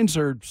the blinds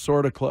are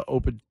sort of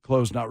open,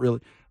 closed, not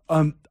really,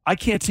 I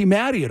can't see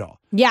Maddie at all.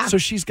 Yeah. So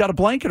she's got a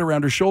blanket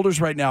around her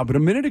shoulders right now, but a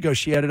minute ago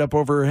she had it up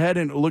over her head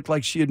and it looked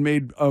like she had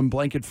made a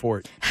blanket for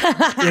it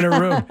in her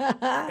room.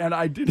 And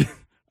I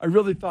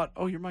really thought,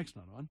 oh, your mic's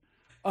not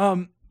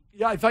on.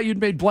 Yeah, I thought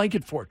you'd made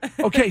blanket for it.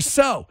 Okay,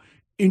 so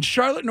in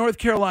Charlotte, North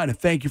Carolina,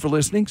 thank you for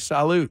listening.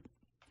 Salute.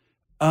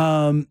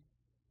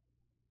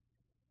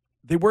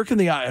 They work in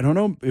the I don't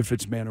know if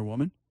it's man or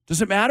woman.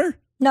 Does it matter?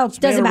 No, it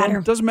doesn't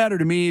matter. Doesn't matter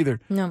to me either.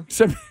 No.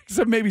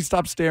 Except maybe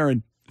stop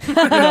staring.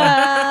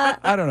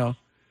 I don't know.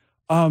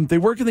 They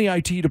work in the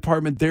IT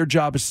department. Their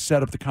job is to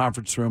set up the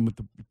conference room with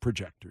the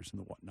projectors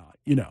and the whatnot.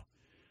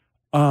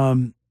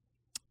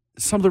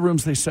 Some of the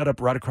rooms they set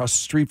up right across the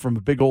street from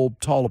a big old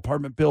tall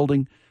apartment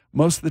building.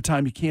 Most of the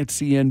time you can't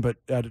see in, but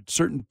at a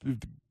certain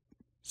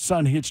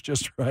sun hits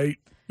just right.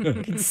 You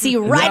can see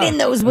right in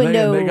those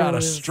windows. They got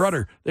a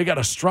strutter. They got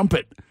a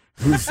strumpet.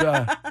 Who's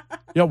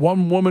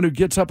one woman who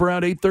gets up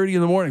around 8:30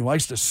 in the morning,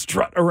 likes to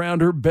strut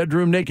around her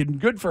bedroom naked. And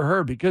good for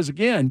her, because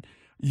again,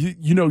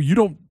 you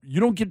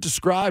don't get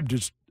described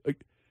as.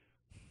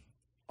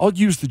 I'll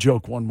use the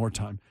joke one more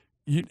time.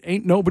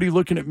 Ain't nobody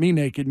looking at me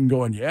naked and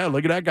going, yeah,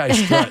 look at that guy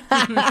strut.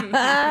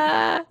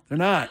 They're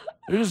not.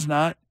 They're just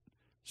not.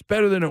 It's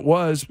better than it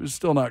was, but it's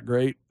still not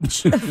great.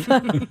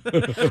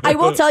 I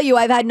will tell you,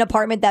 I've had an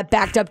apartment that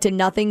backed up to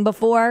nothing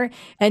before,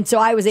 and so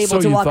I was able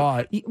to walk.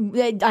 Thought.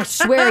 I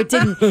swear it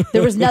didn't.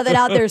 There was nothing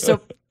out there, so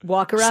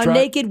walk around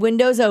naked,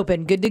 windows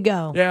open, good to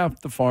go. Yeah,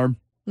 the farm.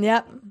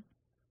 Yep.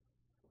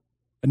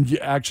 And you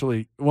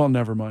actually, well,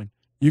 never mind.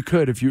 You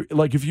could if you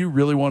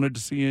really wanted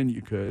to see in,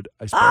 you could.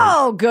 I suppose.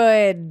 Oh,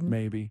 good.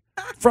 Maybe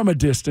from a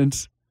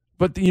distance,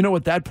 but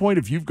at that point,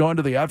 if you've gone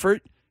to the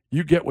effort,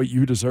 you get what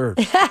you deserve.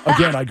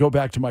 Again, I go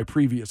back to my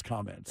previous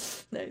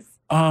comments. Nice.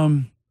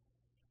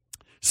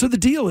 So the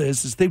deal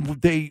is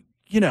they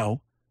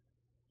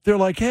they're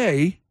like,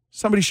 hey,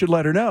 somebody should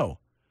let her know.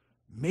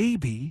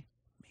 Maybe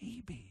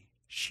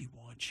she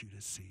wants you to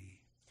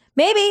see.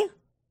 Maybe.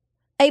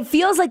 It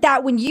feels like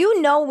that when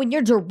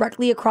you're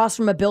directly across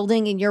from a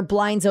building and your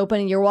blind's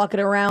open and you're walking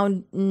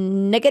around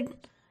naked.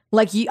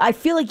 I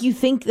feel like you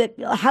think that,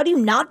 how do you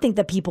not think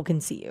that people can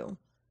see you?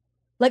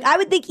 Like, I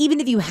would think even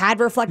if you had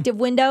reflective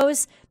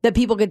windows, that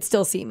people could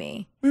still see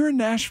me. We were in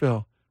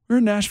Nashville.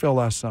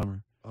 Last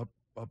summer, up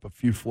a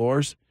few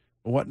floors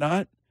and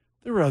whatnot.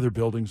 There were other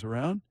buildings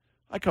around.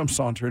 I come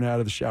sauntering out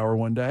of the shower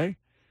one day.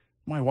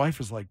 My wife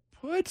is like,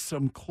 put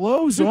some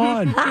clothes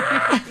on.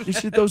 She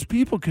said, those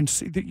people can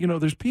see,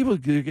 there's people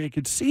they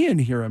could see in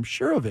here. I'm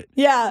sure of it.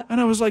 Yeah. And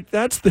I was like,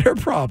 that's their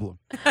problem.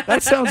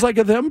 That sounds like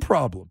a them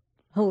problem.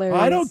 Hilarious.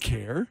 I don't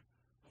care.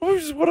 I'm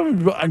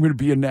going to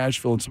be in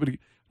Nashville and somebody...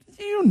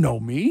 You know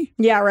me.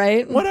 Yeah,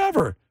 right.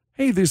 Whatever.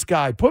 Hey, this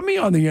guy, put me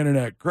on the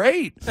internet.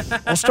 Great.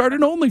 I'll start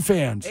an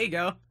OnlyFans. There you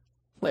go.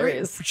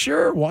 Hilarious.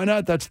 Sure. Why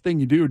not? That's the thing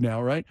you do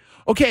now, right?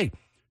 Okay.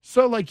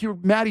 So,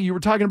 Maddie, you were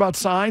talking about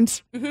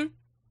signs. Mm-hmm.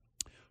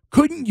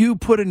 Couldn't you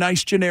put a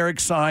nice generic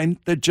sign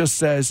that just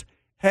says,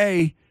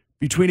 hey,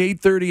 between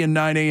 8:30 and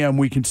 9 a.m.,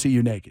 we can see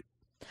you naked?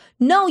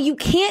 No, you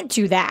can't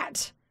do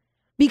that.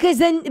 Because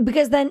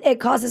then it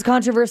causes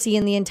controversy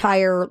in the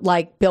entire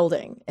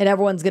building, and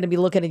everyone's going to be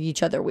looking at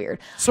each other weird.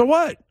 So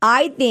what?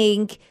 I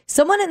think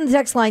someone in the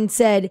text line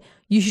said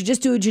you should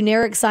just do a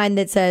generic sign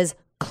that says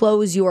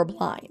 "close your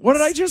blinds." What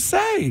did I just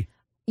say?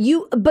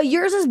 But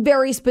yours is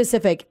very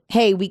specific.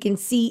 Hey, we can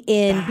see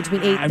in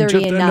between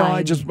 8:30 and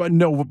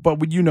 9.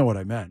 But you know what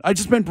I meant. I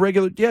just meant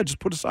regular. Yeah, just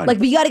put a sign. Like,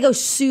 but you got to go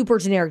super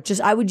generic.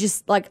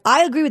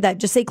 I agree with that.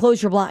 Just say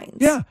close your blinds.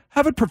 Yeah,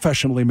 have it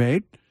professionally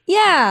made.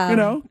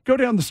 Yeah. Go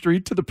down the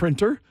street to the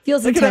printer.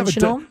 Feels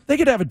intentional. They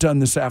could have it done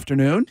this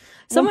afternoon.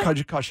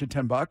 Won't cost you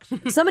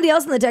 $10. Somebody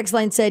else in the text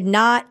line said,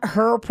 not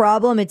her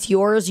problem, it's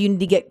yours. You need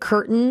to get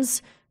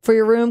curtains for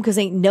your room because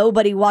ain't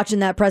nobody watching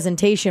that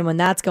presentation when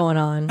that's going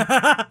on.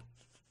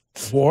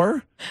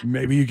 Or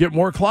maybe you get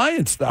more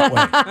clients that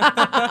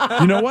way.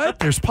 You know what?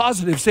 There's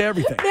positives to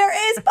everything.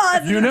 There is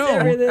positives to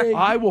everything.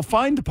 I will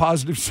find the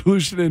positive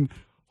solution and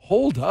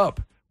hold up.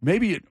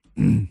 Maybe it...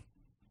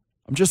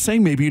 I'm just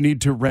saying maybe you need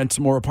to rent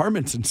some more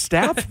apartments and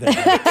staff them.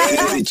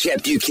 The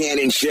Chet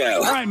Buchanan Show.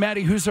 All right,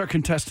 Maddie, who's our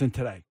contestant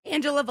today?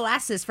 Angela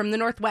Velasquez from the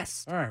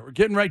Northwest. All right, we're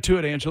getting right to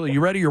it, Angela.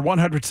 You ready? Your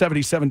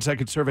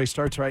 177-second survey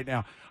starts right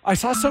now. I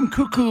saw some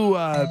cuckoo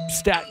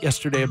stat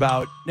yesterday and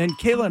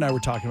Kayla and I were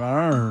talking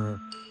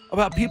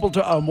about people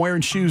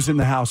wearing shoes in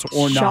the house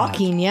or not.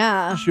 Shocking,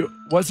 yeah.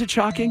 Was it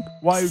shocking?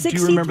 Why? Do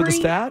you remember the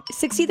stat?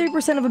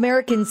 63% of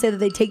Americans say that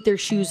they take their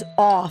shoes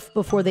off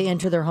before they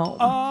enter their home.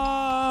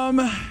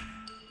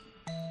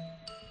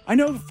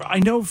 I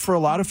know for a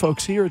lot of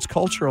folks here, it's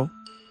cultural.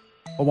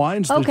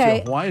 Hawaiians,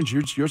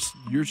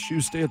 your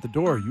shoes stay at the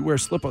door. You wear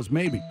slip-ons,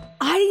 maybe.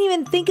 I didn't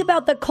even think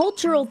about the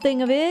cultural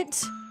thing of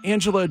it.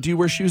 Angela, do you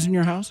wear shoes in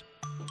your house?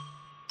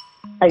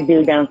 I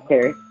do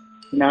downstairs,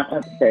 not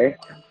upstairs.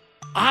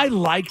 I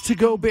like to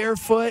go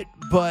barefoot,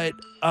 but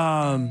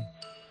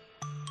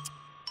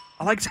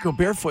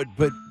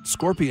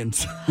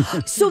scorpions.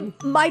 So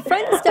my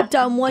friend stepped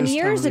on one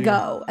years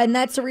ago, and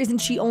that's the reason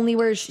she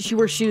wears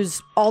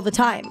shoes all the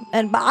time.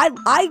 And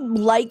I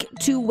like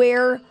to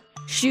wear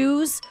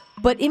shoes,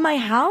 but in my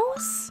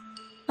house,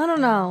 I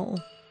don't know.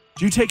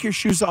 Do you take your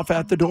shoes off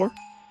at the door?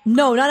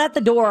 No, not at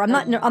the door. I'm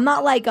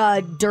not like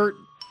a dirt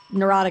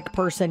neurotic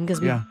person because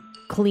we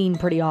clean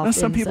pretty often. Now,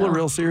 some people are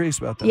real serious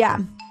about that. Yeah.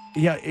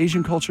 Yeah,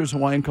 Asian cultures,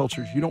 Hawaiian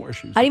cultures, you don't wear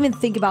shoes. I didn't even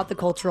think about the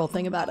cultural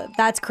thing about it.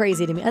 That's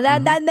crazy to me. And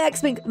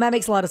that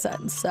makes a lot of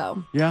sense.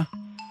 So yeah.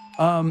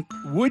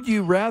 Would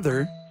you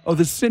rather? Oh,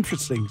 this is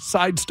interesting.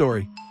 Side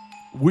story.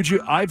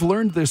 I've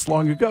learned this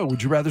long ago.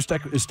 Would you rather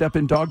step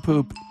in dog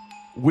poop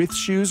with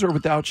shoes or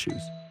without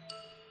shoes?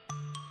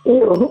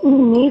 Ew,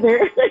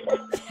 neither.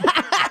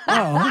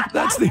 Oh,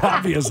 that's the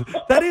obvious.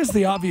 That is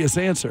the obvious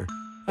answer.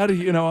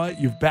 You know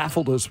what? You've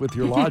baffled us with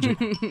your logic.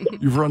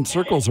 You've run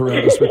circles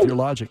around us with your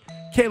logic.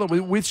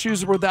 Kayla, with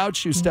shoes or without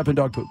shoes, step in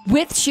dog poop?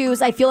 With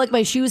shoes. I feel like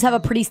my shoes have a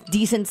pretty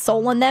decent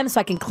sole in them, so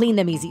I can clean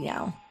them easy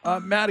now.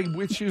 Maddie,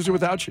 with shoes or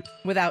without shoes?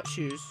 Without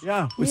shoes.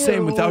 Yeah,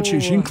 same without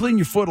shoes. You can clean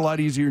your foot a lot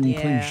easier than you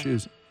clean your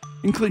shoes.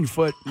 You can clean your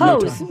foot.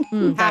 Hose.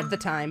 Half the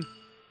time.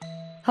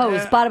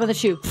 Hose, bottom of the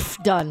shoe.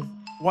 Done.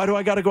 Why do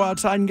I got to go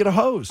outside and get a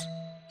hose?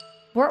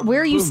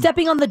 Where are you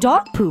stepping on the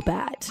dog poop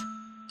at?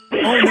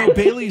 Oh, no,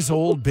 Bailey's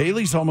old.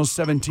 Bailey's almost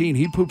 17.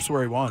 He poops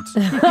where he wants.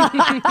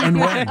 And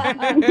when?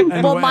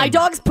 My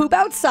dogs poop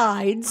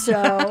outside, so.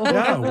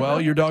 Yeah, well,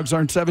 your dogs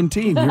aren't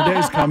 17. Your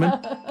day's coming.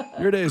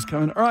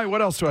 All right,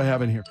 what else do I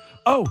have in here?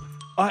 Oh,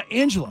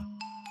 Angela,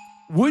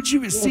 would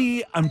you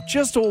see, I'm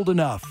just old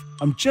enough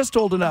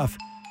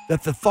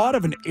that the thought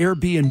of an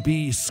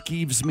Airbnb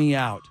skeeves me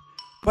out.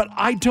 But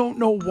I don't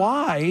know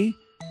why,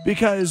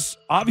 because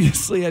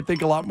obviously I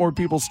think a lot more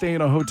people stay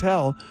in a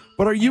hotel.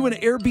 But are you an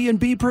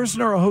Airbnb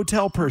person or a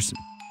hotel person?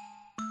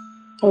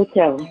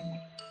 Hotel.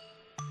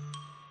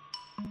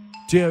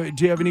 Do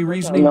you have any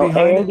reasoning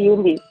behind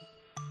Airbnb.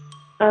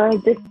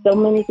 Just so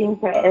many things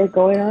that are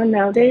going on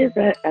nowadays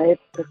that I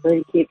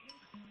prefer to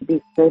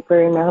be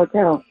safer in a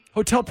hotel.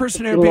 Hotel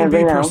person,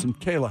 Airbnb person,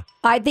 Kayla?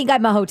 I think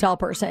I'm a hotel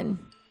person.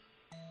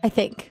 I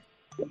think.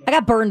 I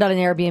got burned on an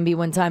Airbnb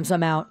one time, so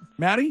I'm out.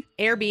 Maddie?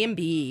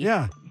 Airbnb.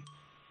 Yeah.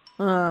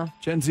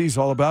 Gen Z's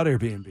all about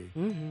Airbnb.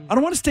 Mm-hmm. I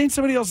don't want to stay in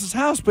somebody else's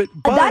house, but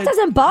that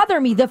doesn't bother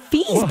me. The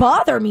fees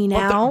bother me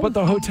now. But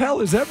the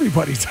hotel is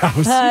everybody's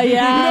house.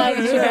 Yeah.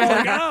 It's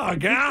like, oh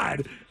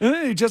God! And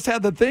then they just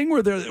had the thing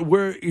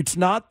where it's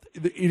not.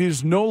 It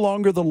is no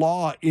longer the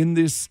law in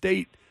this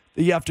state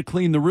that you have to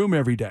clean the room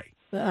every day.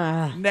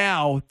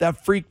 Now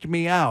that freaked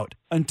me out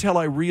until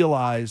I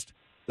realized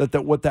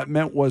that what that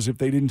meant was if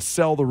they didn't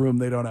sell the room,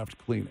 they don't have to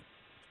clean it.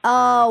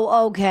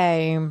 Oh,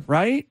 okay.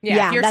 Right?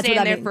 Yeah, if you're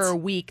staying there for a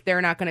week, they're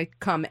not going to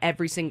come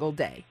every single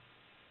day.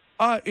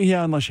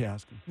 Yeah, unless you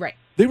ask them. Right.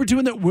 They were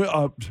doing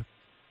that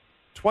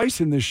twice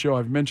in this show.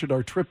 I've mentioned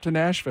our trip to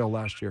Nashville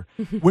last year.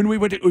 When we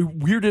went, it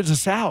weirded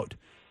us out.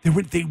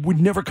 They would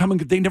never come and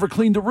they never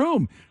cleaned the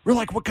room. We're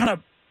like, what kind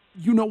of,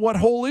 what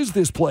hole is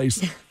this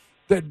place?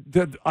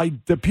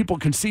 that people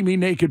can see me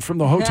naked from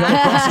the hotel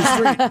across the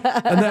street,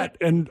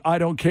 and I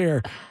don't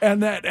care,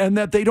 and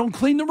that they don't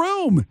clean the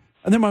room.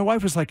 And then my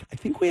wife was like, I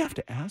think we have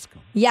to ask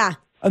them. Yeah.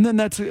 And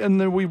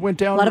then we went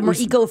down. A lot of them are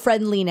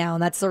eco-friendly now,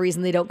 and that's the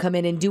reason they don't come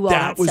in and do all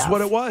that stuff. That was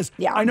what it was.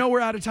 Yeah. I know we're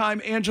out of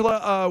time.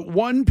 Angela,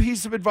 one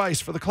piece of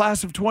advice for the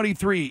class of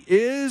 23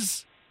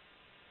 is?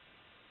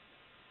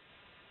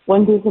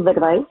 One piece of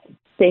advice,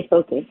 stay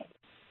focused.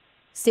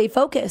 Stay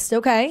focused.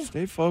 Okay.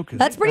 Stay focused.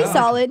 That's pretty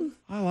solid.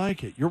 I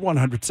like it. Your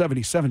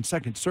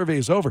 177-second survey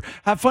is over.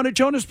 Have fun at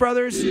Jonas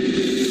Brothers.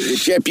 The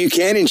Chet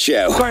Buchanan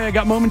Show. Sorry, I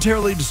got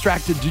momentarily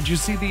distracted. Did you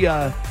see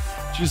the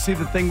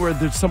thing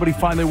where somebody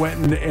finally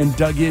went and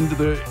dug into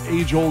the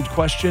age-old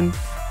question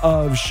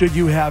of should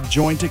you have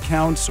joint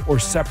accounts or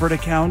separate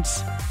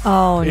accounts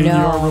in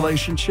your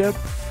relationship?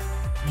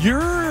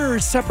 You're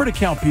separate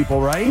account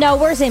people, right? No,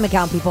 we're same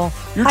account people.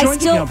 You're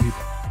joint account people.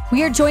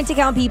 We are joint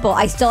account people.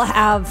 I still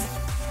have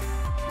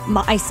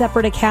my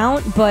separate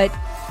account, but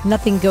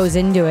nothing goes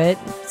into it.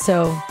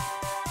 So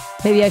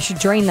maybe I should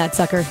drain that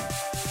sucker.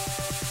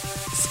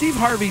 Steve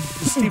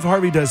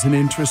Harvey does an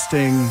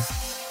interesting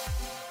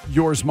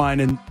yours, mine,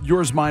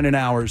 and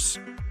ours.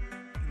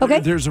 Okay.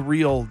 There's a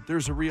reel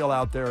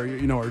out there,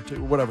 or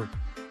whatever.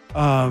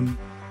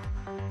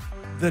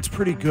 That's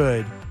pretty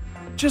good.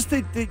 Just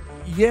that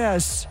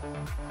yes,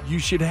 you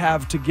should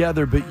have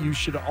together, but you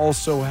should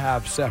also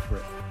have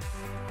separate.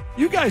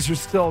 You guys are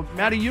still,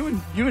 Maddie, you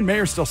and May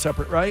are still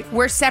separate, right?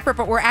 We're separate,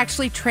 but we're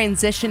actually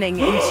transitioning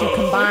into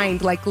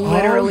combined, like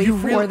literally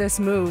for this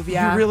move.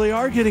 Yeah. You really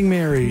are getting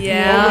married.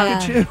 Yeah. Oh,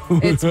 look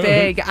at you. It's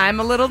big. I'm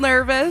a little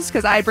nervous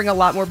because I bring a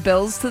lot more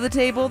bills to the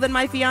table than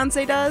my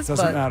fiance does.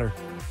 Doesn't matter.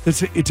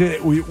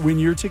 When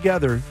you're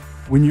together,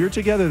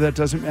 that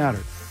doesn't matter.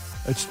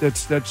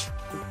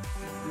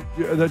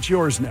 That's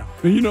yours now.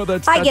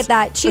 I get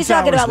that. She's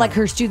talking about like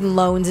her student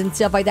loans and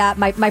stuff like that.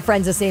 My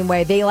friend's the same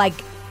way. They like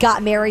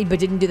got married but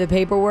didn't do the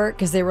paperwork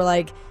because they were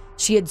like,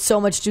 she had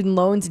so much student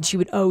loans and she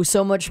would owe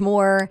so much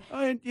more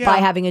by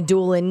having a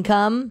dual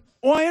income.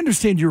 Well, I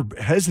understand your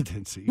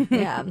hesitancy.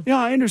 Yeah. Yeah,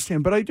 I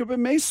understand. But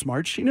May's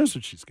smart. She knows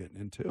what she's getting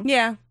into.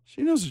 Yeah.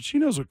 She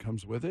knows what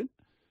comes with it.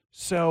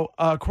 So,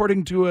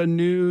 according to a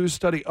new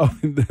study,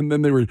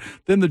 then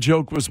the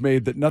joke was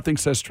made that nothing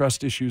says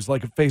trust issues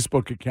like a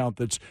Facebook account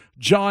that's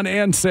John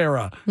and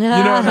Sarah. You know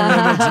what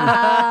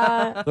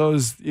I mean?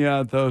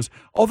 Those.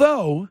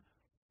 Although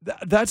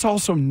that's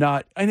also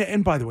not.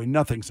 And by the way,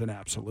 nothing's an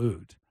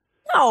absolute.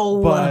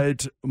 No.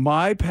 But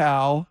my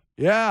pal,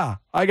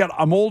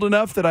 I'm old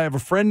enough that I have a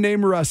friend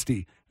named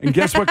Rusty, and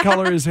guess what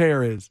color his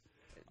hair is?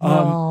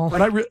 No.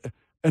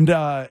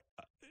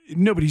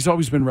 No, but he's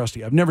always been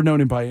Rusty. I've never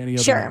known him by any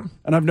other name.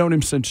 And I've known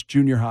him since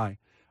junior high.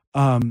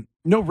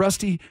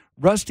 Rusty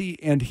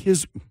and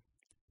his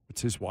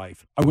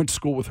wife. I went to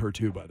school with her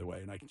too, by the way,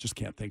 and I just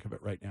can't think of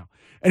it right now.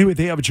 Anyway,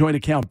 they have a joint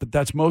account, but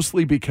that's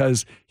mostly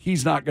because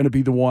he's not going to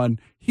be the one.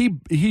 He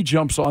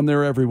jumps on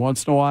there every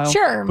once in a while.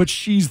 Sure. But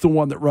she's the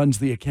one that runs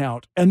the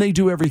account, and they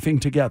do everything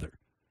together.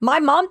 My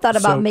mom thought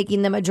about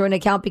making them a joint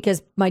account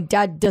because my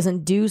dad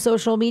doesn't do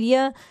social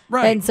media.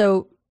 Right. And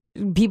so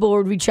people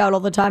would reach out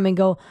all the time and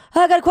go,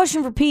 I got a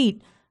question for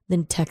Pete.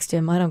 Then text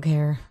him. I don't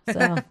care.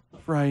 So.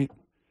 Right.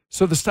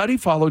 So the study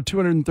followed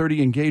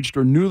 230 engaged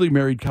or newly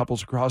married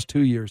couples across 2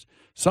 years.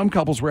 Some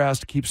couples were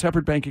asked to keep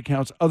separate bank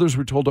accounts. Others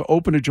were told to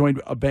open a joint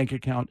bank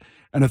account.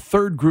 And a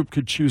third group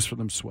could choose for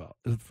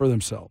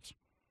themselves.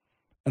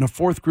 And a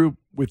fourth group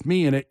with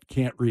me in it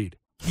can't read.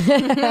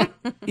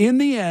 In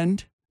the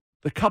end,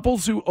 the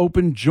couples who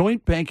opened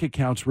joint bank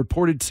accounts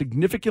reported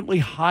significantly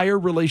higher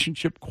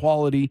relationship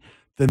quality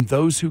than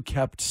those who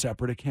kept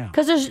separate accounts.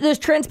 Because there's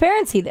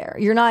transparency there.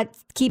 You're not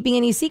keeping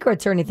any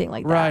secrets or anything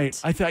like that.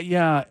 Right. I thought,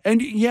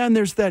 and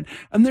there's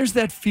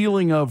that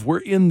feeling of we're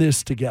in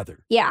this together.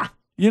 Yeah.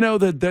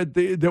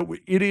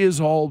 That it is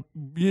all,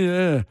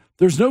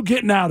 there's no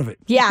getting out of it.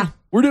 Yeah.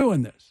 We're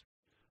doing this.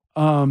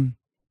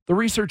 The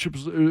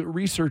researchers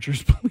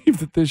believe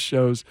that this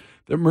shows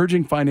that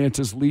merging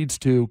finances leads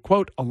to,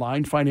 quote,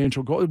 aligned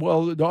financial goals.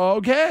 Well,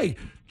 okay.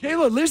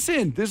 Kayla,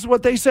 listen, this is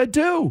what they said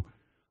too.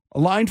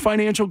 Aligned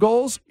financial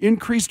goals,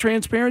 increased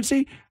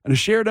transparency, and a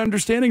shared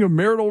understanding of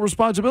marital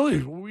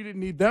responsibilities. Well, we didn't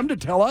need them to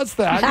tell us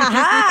that,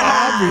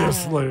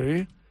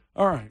 obviously.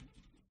 All right.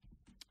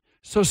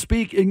 So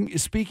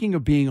speaking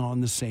of being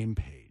on the same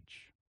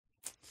page,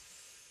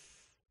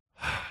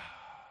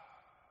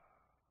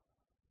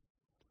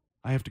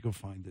 I have to go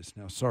find this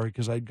now. Sorry,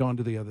 because I'd gone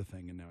to the other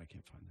thing, and now I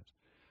can't find this.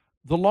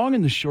 The long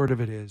and the short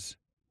of it is,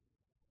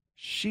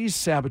 she's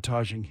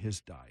sabotaging his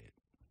diet.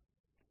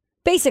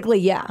 Basically,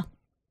 yeah.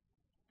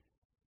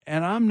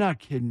 And I'm not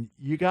kidding.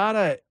 You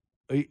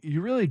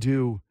really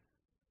do.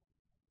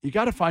 You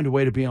got to find a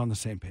way to be on the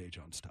same page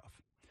on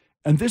stuff.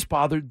 And this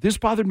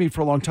bothered me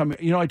for a long time.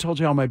 I told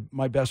you how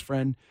my best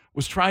friend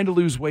was trying to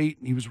lose weight,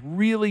 and he was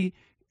really,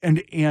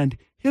 and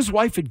his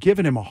wife had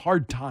given him a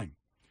hard time.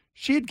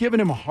 She had given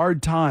him a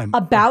hard time.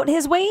 About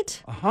his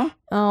weight? Uh-huh.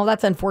 Oh,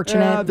 that's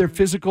unfortunate. Their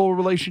physical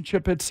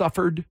relationship had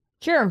suffered.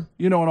 Sure.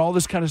 And all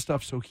this kind of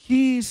stuff. So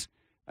he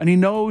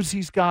knows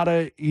he's got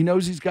to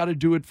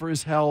do it for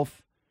his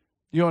health.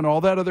 And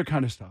all that other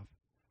kind of stuff.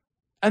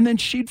 And then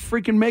she'd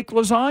freaking make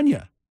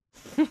lasagna.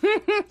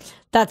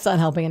 That's not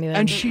helping anything.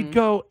 And she'd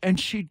go,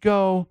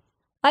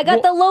 I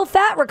got the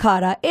low-fat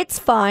ricotta. It's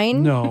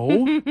fine.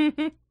 No.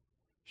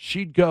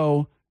 She'd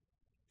go,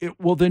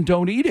 well, then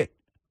don't eat it.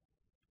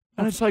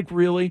 And it's like,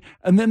 really?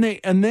 And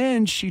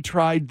then she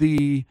tried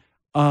the,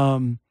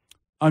 I'm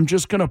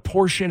just going to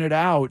portion it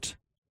out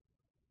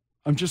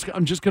I'm just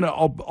gonna.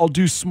 I'll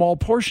do small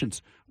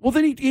portions. Well,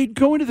 then he'd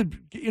go into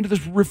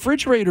the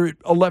refrigerator at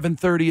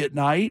 11:30 at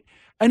night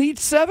and eat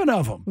 7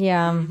 of them.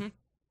 Yeah. Mm-hmm.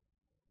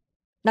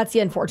 That's the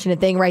unfortunate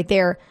thing right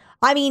there.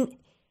 I mean,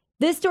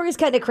 this story is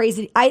kind of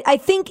crazy. I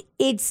think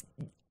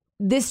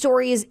this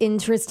story is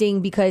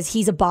interesting because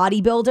he's a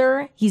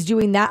bodybuilder. He's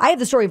doing that. I have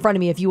the story in front of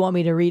me if you want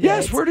me to read it.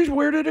 Yes, where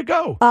did it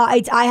go?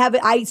 I have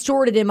it. I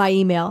stored it in my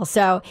email.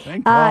 So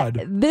thank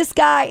God. This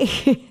guy,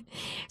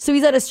 so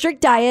he's on a strict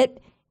diet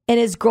and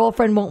his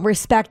girlfriend won't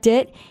respect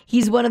it.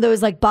 He's one of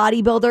those like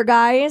bodybuilder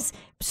guys.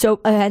 So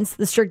hence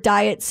the strict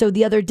diet. So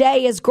the other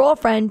day, his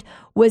girlfriend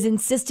was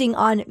insisting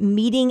on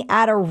meeting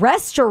at a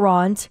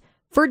restaurant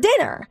for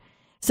dinner.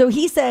 So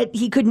he said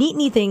he couldn't eat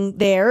anything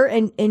there,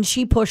 and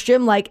she pushed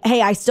him like,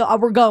 hey,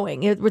 we're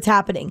going. What's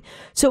happening?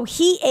 So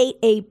he ate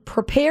a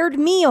prepared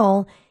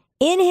meal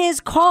in his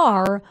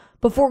car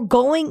before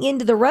going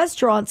into the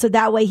restaurant so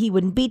that way he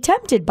wouldn't be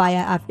tempted by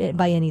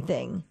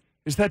anything.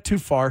 Is that too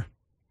far?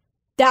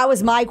 That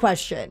was my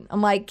question.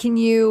 I'm like, can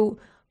you,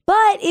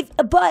 but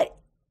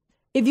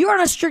if you're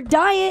on a strict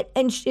diet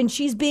and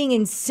she's being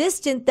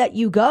insistent that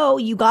you go,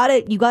 you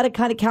gotta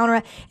kind of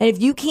counteract. And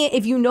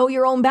if you know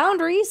your own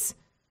boundaries.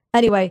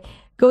 Anyway,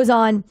 goes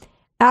on.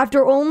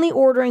 After only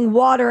ordering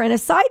water and a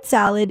side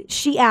salad,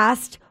 she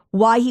asked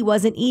why he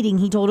wasn't eating.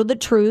 He told her the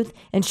truth,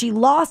 and she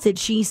lost it.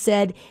 She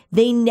said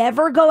they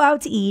never go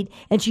out to eat,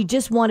 and she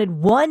just wanted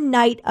one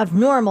night of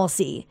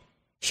normalcy.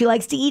 She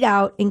likes to eat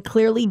out and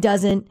clearly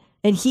doesn't,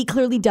 and he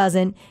clearly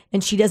doesn't,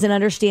 and she doesn't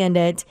understand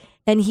it,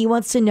 and he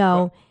wants to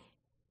know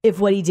if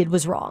what he did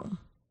was wrong.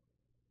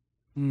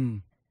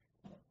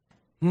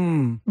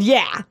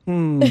 Yeah.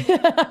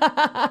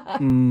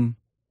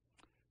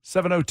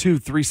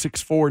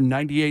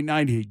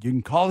 702-364-9898. You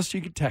can call us,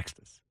 you can text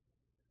us.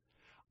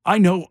 I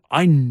know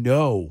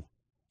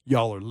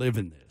y'all are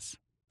living this.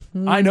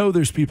 I know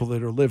there's people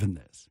that are living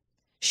this.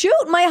 Shoot,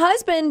 my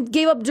husband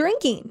gave up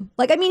drinking.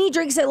 He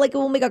drinks it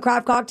we'll make a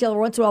craft cocktail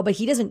once in a while, but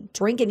he doesn't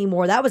drink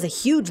anymore. That was a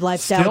huge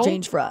lifestyle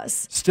change for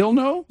us. Still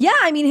no?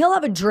 Yeah, he'll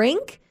have a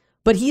drink,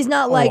 but he's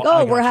not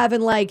we're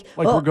having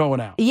we're going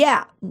out.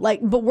 Yeah,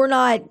 but we're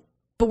not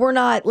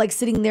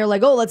sitting there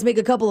let's make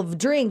a couple of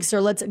drinks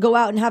or let's go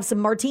out and have some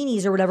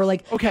martinis or whatever.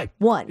 Okay.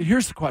 One.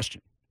 Here's the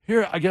question.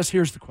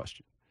 Here's the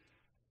question.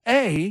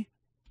 A,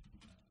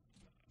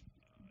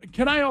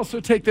 can I also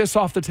take this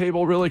off the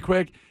table really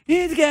quick?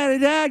 He's got to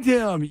talk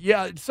to him.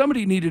 Yeah,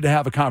 somebody needed to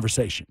have a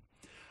conversation.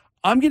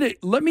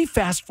 Let me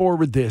fast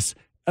forward this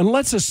and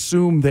let's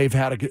assume they've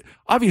had a good,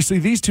 obviously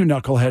these two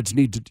knuckleheads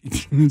need to,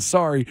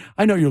 sorry,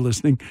 I know you're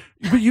listening,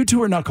 but you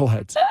two are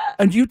knuckleheads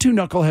and you two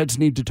knuckleheads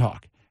need to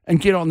talk and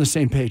get on the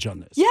same page on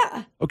this.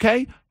 Yeah.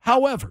 Okay?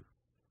 However,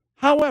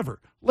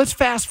 let's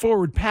fast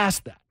forward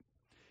past that.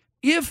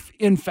 If,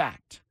 in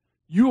fact,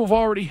 you have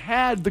already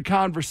had the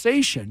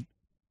conversation,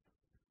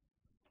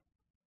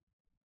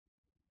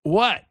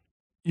 what?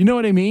 You know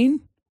what I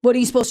mean? What are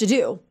you supposed to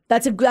do?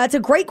 That's a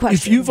great question.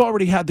 If you've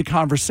already had the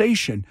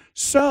conversation.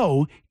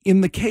 So,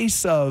 in the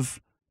case of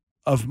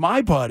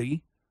my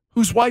buddy,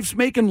 whose wife's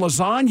making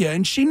lasagna,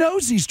 and she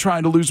knows he's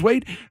trying to lose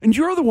weight, and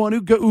you're the one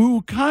you're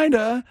kind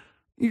of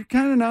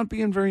not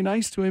being very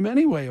nice to him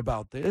anyway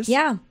about this.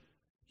 Yeah.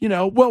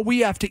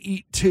 We have to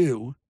eat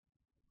too.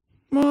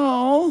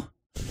 Well,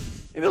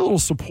 maybe a little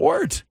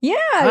support. Yeah.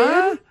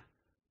 Huh?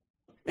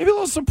 Maybe a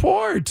little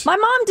support. My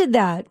mom did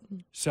that.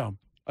 So,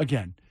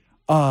 again,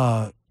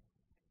 so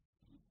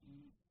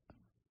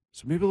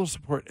maybe a little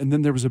support. And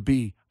then there was a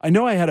B. I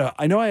know I had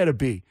a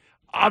B.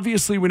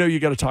 Obviously, we know you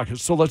got to talk.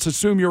 So let's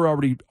assume you're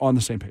already on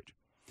the same page.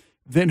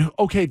 Then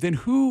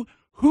who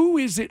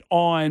is it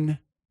on?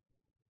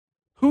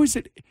 Who is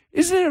it?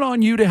 Isn't it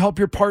on you to help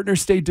your partner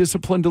stay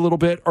disciplined a little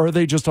bit, or are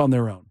they just on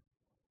their own?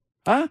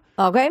 Huh?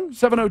 Okay.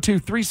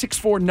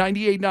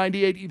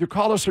 702-364-9898. Either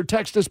call us or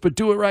text us, but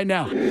do it right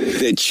now.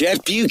 The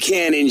Chet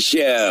Buchanan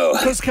Show.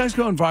 This guy's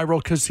going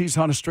viral because he's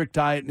on a strict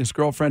diet and his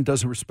girlfriend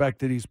doesn't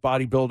respect it. He's a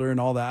bodybuilder and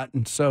all that.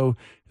 And so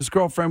his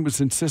girlfriend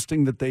was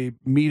insisting that they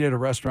meet at a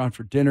restaurant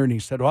for dinner, and he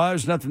said, well,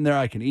 there's nothing there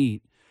I can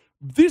eat.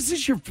 This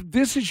is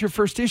your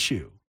first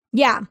issue.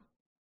 Yeah.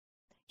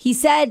 He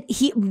said,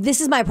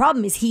 this is my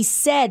problem, is he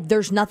said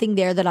there's nothing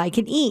there that I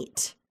can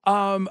eat.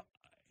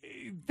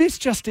 This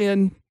just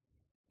in.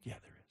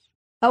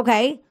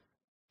 Okay.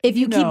 If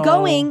you keep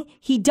going,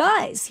 he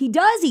does. He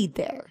does eat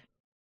there.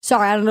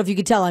 Sorry, I don't know if you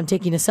could tell I'm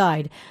taking a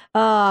side.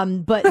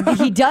 But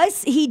he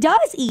does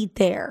eat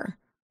there.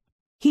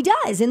 He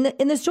does in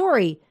the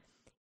story.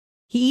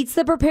 He eats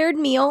the prepared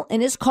meal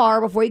in his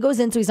car before he goes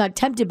in, so he's not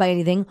tempted by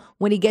anything.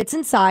 When he gets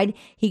inside,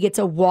 he gets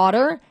a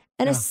water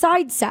and a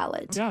side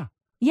salad. Yeah.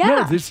 Yeah.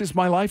 No, this is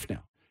my life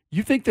now.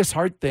 You think this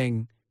heart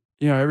thing,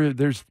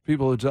 there's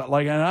people that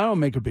and I don't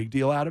make a big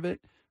deal out of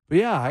it. But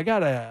yeah, I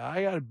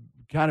gotta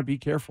kind of be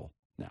careful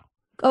now.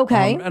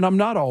 Okay. And I'm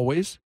not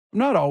always,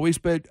 but like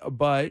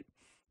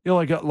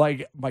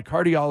my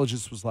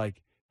cardiologist was like,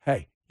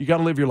 hey, you got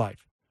to live your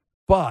life.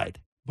 But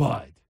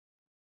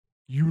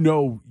you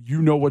know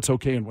what's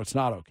okay and what's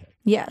not okay.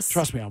 Yes.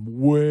 Trust me, I'm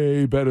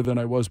way better than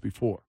I was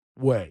before.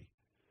 Way.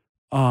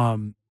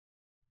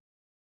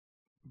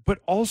 but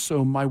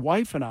also my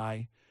wife and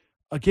I,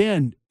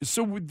 again,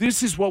 so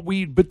this is what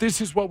we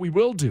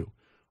will do.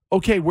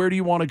 Okay, where do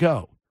you want to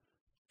go?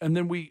 And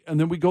then we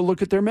go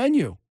look at their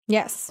menu.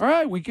 Yes. All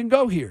right, we can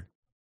go here.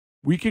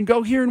 We can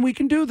go here and we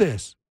can do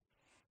this.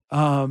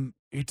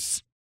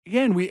 It's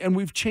again,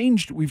 we've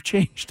changed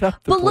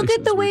up the But look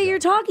at the way we go. you're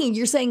talking.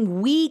 You're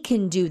saying we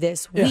can do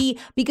this. Yeah.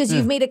 Because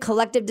you've made a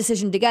collective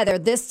decision together.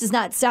 This does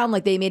not sound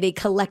like they made a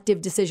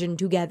collective decision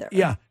together.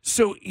 Yeah.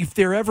 So if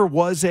there ever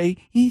was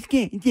he's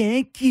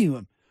getting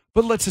cute,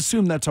 but let's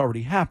assume that's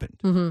already happened.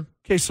 Mm-hmm.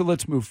 Okay, so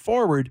let's move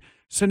forward.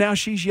 So now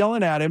she's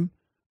yelling at him.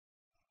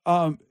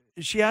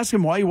 She asked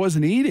him why he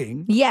wasn't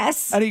eating.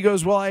 Yes. And he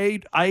goes, well,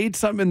 I ate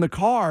something in the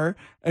car,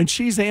 and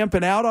she's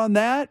amping out on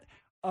that.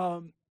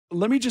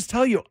 Let me just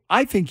tell you,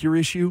 I think your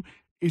issue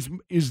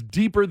is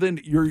deeper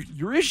than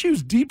your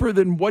issue's deeper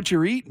than what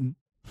you're eating.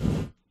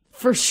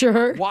 For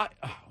sure. Why?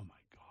 Oh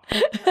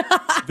my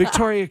God.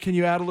 Victoria, can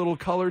you add a little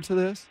color to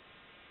this?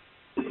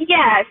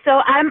 Yeah,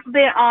 so I've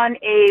been on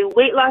a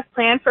weight loss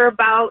plan for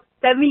about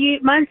 7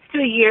 months to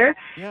a year.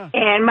 Yeah.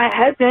 And my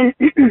husband,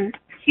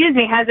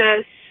 has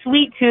a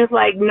sweet tooth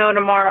like no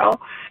tomorrow.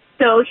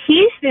 So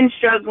he's been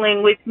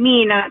struggling with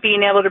me not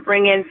being able to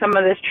bring in some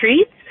of those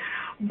treats.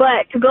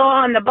 But to go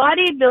on the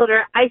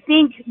bodybuilder, I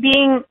think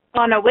being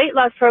on a weight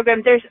loss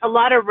program, there's a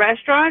lot of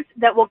restaurants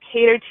that will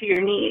cater to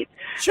your needs.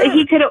 Sure. Like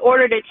he could have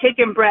ordered a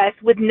chicken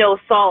breast with no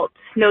salt,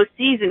 no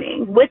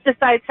seasoning, with the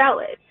side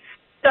salad.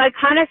 So I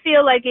kind of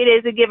feel like it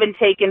is a give and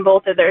take in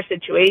both of their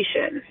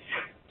situations.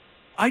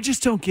 I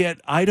don't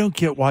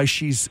get why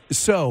she's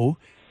so.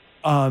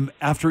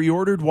 After he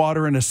ordered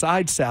water and a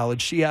side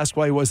salad, she asked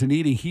why he wasn't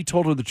eating. He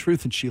told her the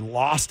truth, and she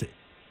lost it.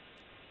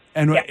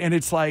 And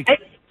it's like,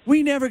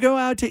 we never go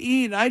out to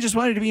eat. I just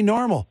wanted to be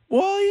normal.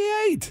 Well,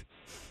 he ate.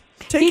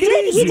 Take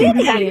it easy. He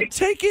did eat.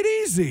 Take it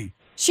easy.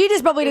 She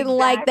just probably didn't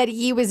like that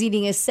he was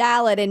eating a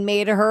salad and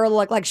made her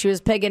look like she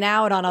was pigging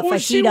out on a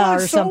fajita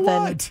or something.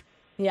 What?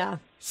 Yeah.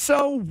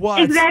 So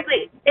what?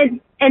 Exactly.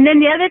 And then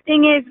the other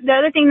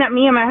thing that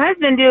me and my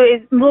husband do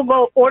is we'll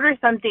go order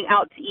something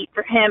out to eat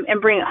for him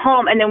and bring it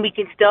home, and then we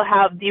can still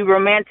have the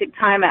romantic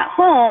time at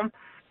home,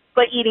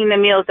 but eating the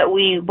meals that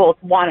we both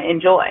want to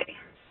enjoy.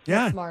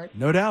 Yeah, smart.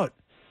 No doubt.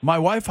 My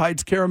wife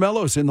hides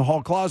caramellos in the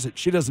hall closet.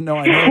 She doesn't know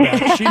I know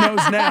that. She knows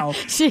now.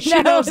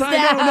 She knows I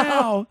know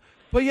now.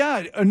 But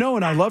yeah, no,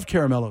 and I love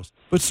caramellos.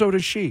 But so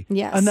does she.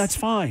 Yes. And that's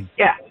fine.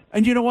 Yeah.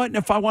 And you know what? And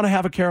if I want to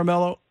have a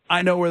caramello,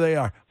 I know where they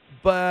are.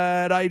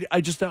 But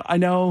I just don't. I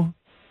know.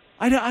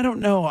 I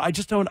don't know. I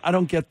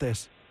don't get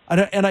this.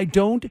 I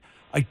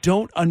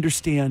don't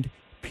understand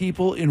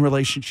people in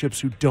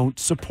relationships who don't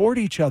support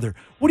each other.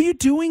 What are you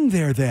doing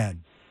there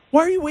then?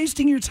 Why are you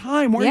wasting your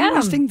time? Why are you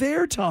wasting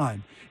their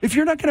time? If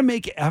you're not going to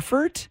make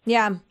effort,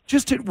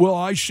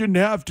 I shouldn't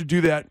have to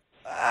do that.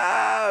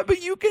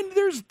 But you can.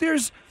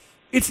 There's.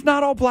 It's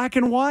not all black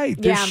and white.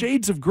 There's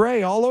shades of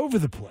gray all over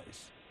the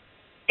place.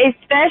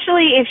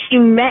 Especially if she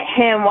met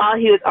him while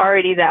he was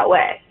already that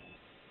way.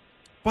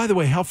 By the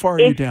way, how far are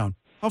you down?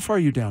 How far are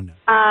you down now?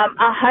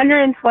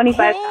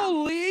 125.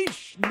 Holy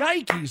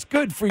Nikes!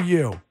 Good for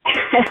you.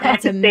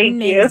 That's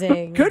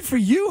amazing. Good for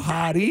you,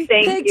 hottie.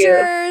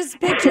 Pictures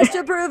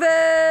to prove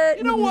it.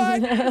 You know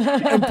what?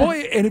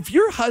 and if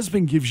your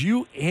husband gives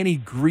you any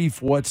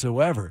grief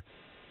whatsoever,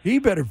 he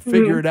better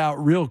figure it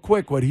out real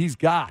quick what he's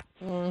got.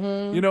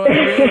 Mm-hmm. You know what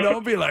I mean?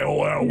 Don't be like,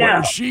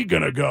 where's she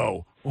gonna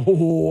go?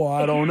 Oh,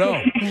 I don't know.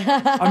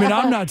 I mean,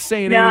 I'm not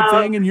saying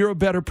anything, and you're a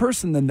better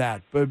person than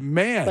that. But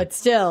man,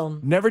 still,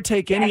 never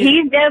take any.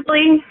 He's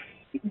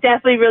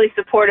definitely really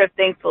supportive.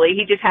 Thankfully,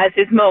 he just has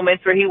his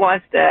moments where he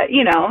wants to,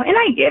 and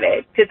I get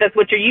it because that's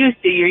what you're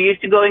used to. You're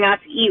used to going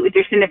out to eat with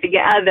your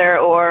significant other,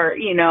 or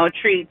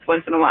treats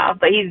once in a while.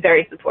 But he's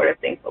very supportive.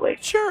 Thankfully,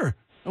 sure,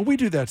 and we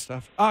do that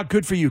stuff.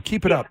 Good for you.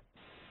 Keep it up.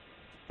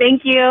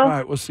 Thank you. All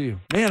right, we'll see you.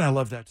 Man, I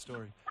love that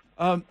story.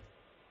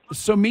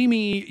 So,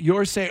 Mimi,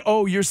 you're saying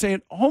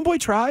homeboy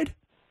tried?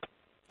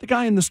 The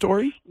guy in the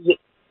story?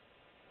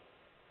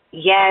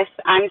 Yes,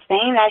 I'm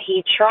saying that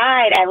he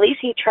tried. At least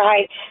he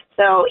tried.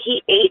 So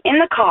he ate in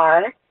the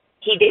car.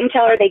 He didn't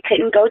tell her they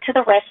couldn't go to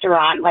the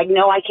restaurant. Like,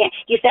 no, I can't.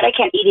 He said, I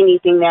can't eat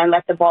anything there and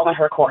left the ball in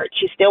her court.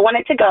 She still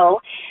wanted to go.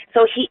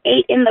 So he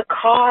ate in the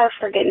car,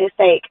 for goodness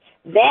sake.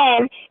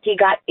 Then he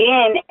got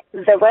in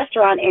the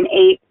restaurant and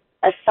ate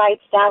a side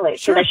salad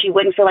so that she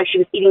wouldn't feel like she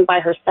was eating by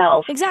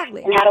herself.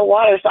 Exactly. And had a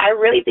water. So I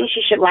really think she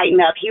should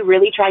lighten up. He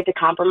really tried to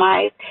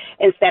compromise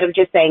instead of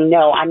just saying,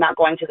 no, I'm not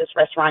going to this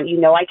restaurant.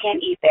 I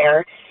can't eat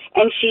there.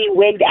 And she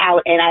wigged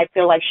out, and I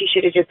feel like she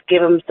should have just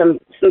given him some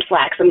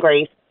slack, some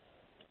grace.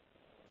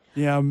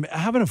 Yeah,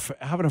 having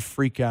a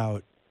freak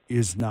out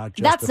is not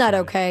justified. That's not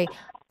okay.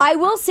 I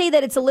will say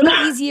that it's a little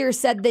easier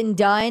said than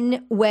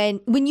done.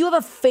 When you have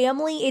a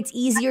family, it's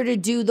easier to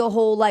do the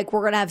whole, we're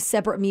going to have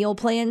separate meal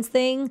plans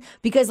thing.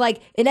 Because,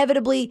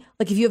 inevitably,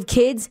 if you have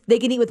kids, they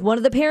can eat with one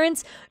of the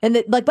parents.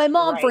 And, my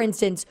mom, for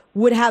instance,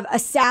 would have a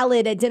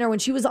salad at dinner. When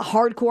she was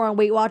hardcore on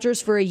Weight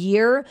Watchers for a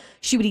year,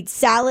 she would eat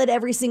salad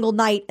every single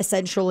night,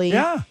 essentially.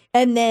 Yeah.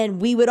 And then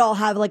we would all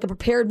have, a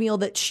prepared meal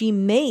that she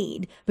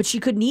made, but she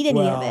couldn't eat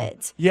any of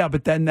it. Yeah,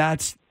 but then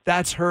that's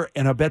that's her,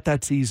 and I bet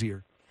that's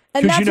easier.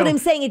 And that's what I'm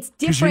saying. It's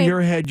Because different. in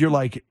your head, you're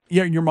like,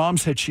 in your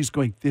mom's head, she's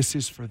going, this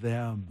is for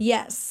them.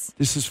 Yes.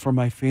 This is for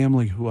my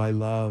family who I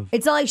love.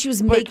 It's not like she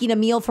was making a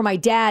meal for my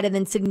dad and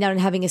then sitting down and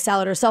having a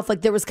salad herself.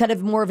 Like there was kind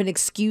of more of an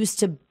excuse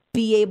to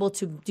be able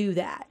to do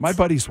that. My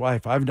buddy's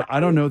wife, I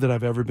don't know that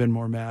I've ever been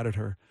more mad at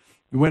her.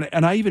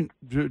 And I even,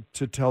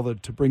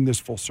 to bring this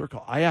full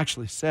circle, I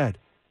actually said,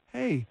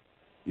 hey,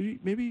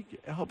 maybe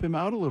help him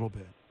out a little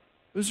bit.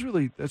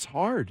 That's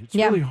hard. It's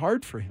really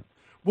hard for him.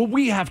 Well,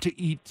 we have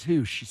to eat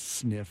too. She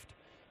sniffed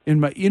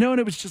and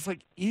it was just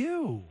like,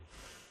 ew,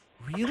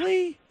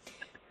 really?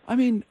 I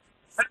mean,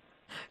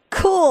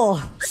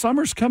 cool.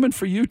 Summer's coming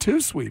for you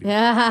too, sweetie.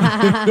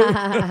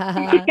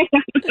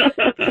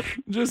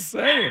 Just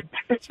saying.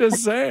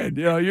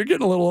 You're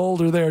getting a little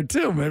older there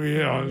too. Maybe,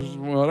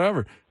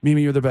 whatever.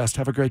 Mimi, you're the best.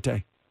 Have a great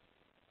day.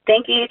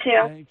 Thank you, you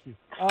too. Thank you.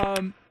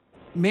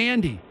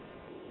 Mandy,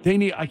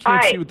 I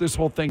can't see with this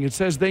whole thing. It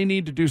says they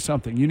need to do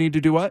something. You need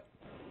to do what?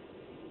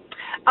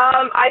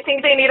 I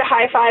think they need a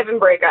high five and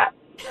break up.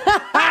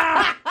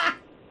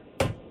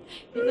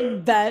 You're the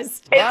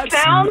best. It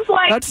sounds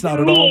like that's not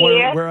to at all me,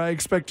 where I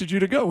expected you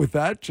to go with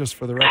that, just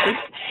for the record.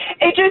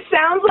 It just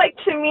sounds like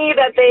to me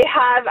that they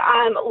have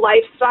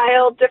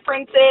lifestyle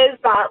differences,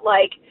 that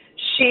like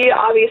she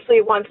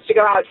obviously wants to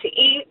go out to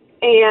eat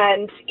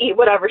and eat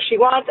whatever she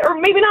wants, or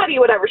maybe not eat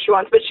whatever she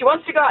wants, but she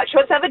wants to go out. She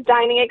wants to have a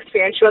dining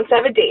experience. She wants to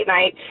have a date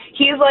night.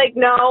 He's like,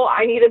 no,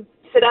 I need to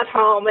sit at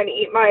home and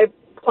eat my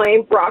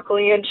plain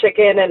broccoli and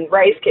chicken and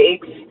rice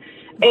cakes.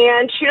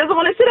 And she doesn't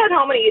want to sit at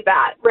home and eat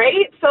that,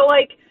 right? So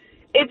like,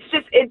 it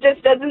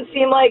just doesn't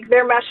seem like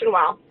they're meshing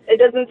well. It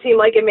doesn't seem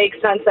like it makes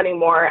sense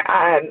anymore.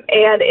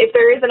 And if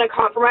there isn't a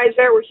compromise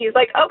there where he's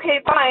like,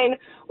 okay, fine,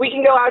 we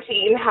can go out to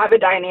eat and have a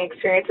dining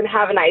experience and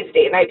have a nice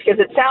date night, because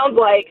it sounds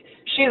like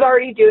she's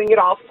already doing it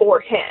all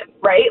for him,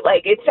 right?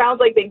 Like, it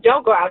sounds like they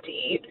don't go out to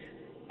eat,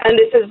 and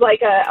this is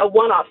like a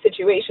one-off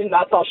situation.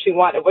 That's all she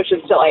wanted, which is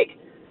to like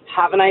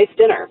have a nice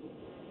dinner.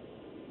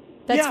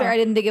 That's fair. I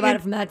didn't think about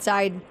it from that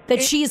side.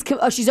 That she's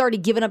already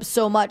given up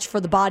so much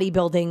for the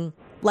bodybuilding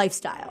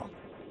lifestyle.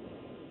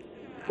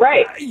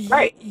 Right.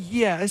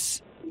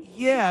 Yes.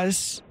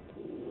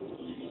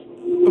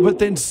 But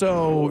then,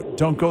 so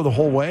don't go the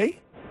whole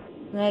way?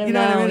 I don't know.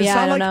 What I mean?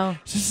 I don't know.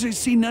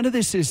 See, none of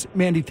this is,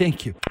 Mandy,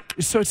 thank you.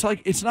 So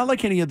it's not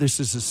like any of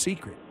this is a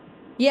secret.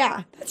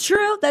 Yeah, that's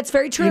true. That's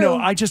very true.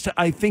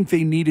 I think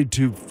they needed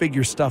to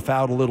figure stuff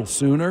out a little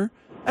sooner.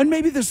 And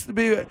maybe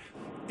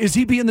is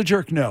he being the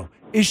jerk? No.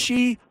 Is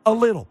she? A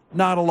little,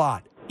 not a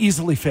lot.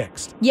 Easily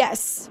fixed.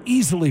 Yes.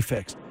 Easily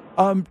fixed.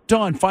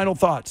 Dawn, final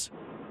thoughts.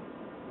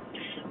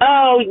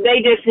 Oh,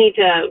 they just need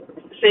to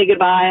say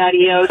goodbye,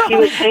 adios. She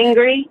was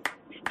hangry.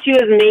 She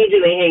was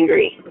majorly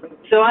hangry.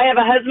 So I have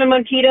a husband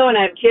on keto, and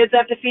I have kids I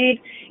have to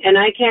feed, and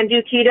I can't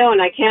do keto,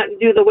 and I can't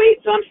do the weight,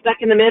 so I'm stuck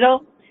in the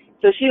middle.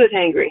 So she was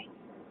hangry.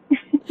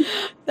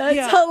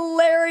 That's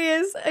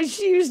hilarious.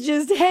 She was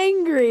just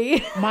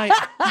hangry.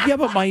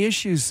 But my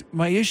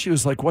issue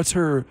is like, what's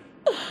her?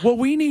 Well,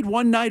 we need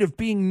one night of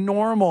being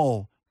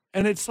normal,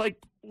 and it's like,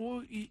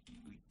 well, you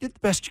did the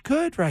best you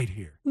could right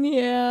here.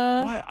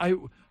 Yeah.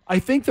 I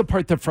think the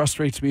part that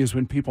frustrates me is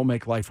when people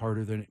make life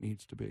harder than it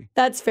needs to be.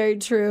 That's very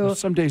true.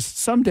 Some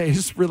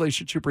days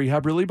relationship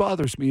rehab really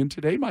bothers me, and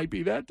today might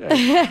be that day.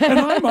 And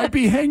I might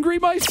be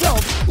hangry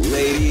myself.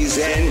 Ladies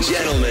and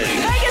gentlemen,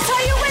 Vegas,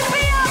 are you with me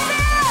out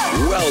there?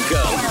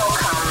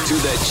 welcome to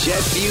the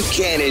Chet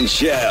Buchanan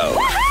Show.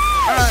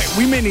 All right,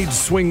 we may need to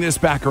swing this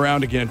back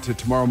around again to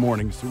tomorrow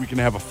morning so we can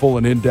have a full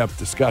and in-depth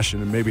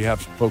discussion and maybe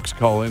have some folks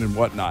call in and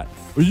whatnot.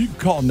 Well, you can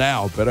call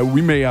now, but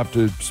we may have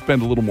to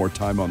spend a little more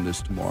time on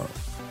this tomorrow.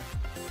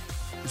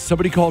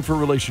 Somebody called for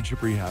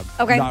relationship rehab.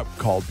 Okay. Not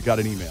called, but got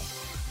an email.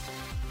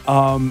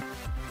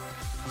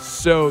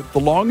 So the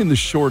long and the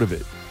short of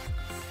it,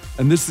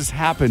 and this has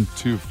happened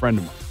to a friend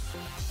of mine.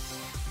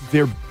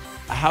 They're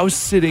house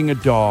sitting a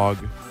dog.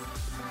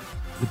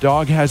 The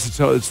dog has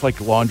it's like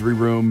laundry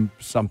room,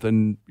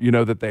 something,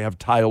 that they have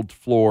tiled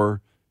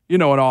floor,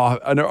 and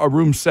a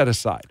room set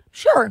aside.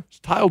 Sure. It's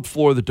tiled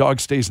floor. The dog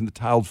stays in the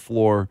tiled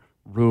floor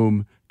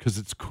room because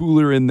it's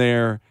cooler in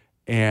there,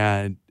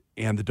 and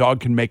the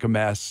dog can make a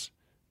mess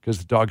because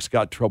the dog's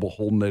got trouble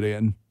holding it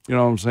in. You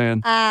know what I'm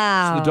saying?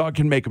 Oh. So the dog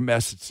can make a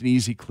mess. It's an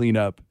easy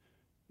cleanup.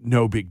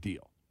 No big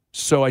deal.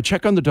 So I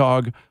check on the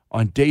dog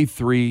on day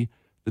 3.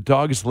 The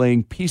dog is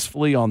laying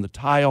peacefully on the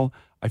tile.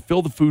 I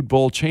fill the food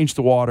bowl, change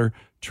the water,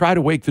 try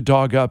to wake the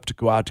dog up to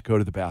go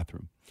to the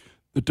bathroom.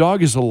 The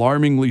dog is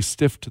alarmingly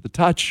stiff to the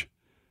touch,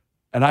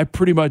 and I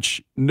pretty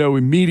much know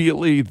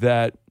immediately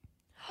that...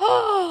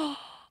 Oh,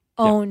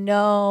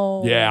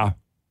 no.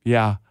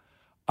 Yeah.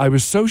 I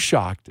was so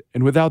shocked,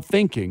 and without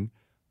thinking,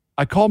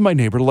 I called my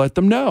neighbor to let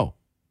them know.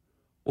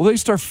 Well, they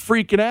start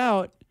freaking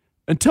out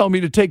and tell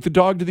me to take the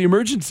dog to the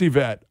emergency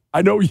vet.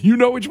 I know you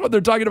know which one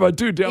they're talking about,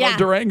 too, down in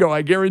Durango.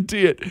 I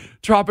guarantee it.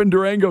 Trop in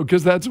Durango,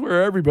 because that's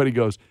where everybody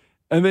goes.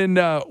 And then,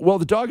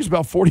 the dog is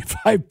about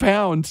 45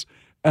 pounds,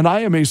 and I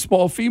am a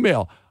small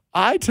female.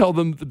 I tell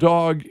them the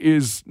dog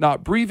is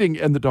not breathing,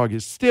 and the dog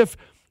is stiff.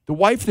 The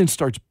wife then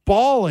starts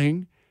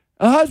bawling,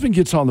 The husband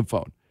gets on the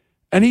phone,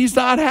 and he's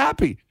not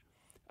happy.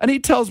 And he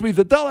tells me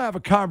that they'll have a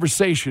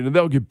conversation and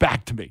they'll get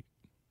back to me.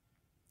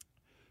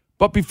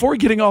 But before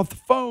getting off the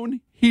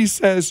phone, he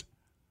says,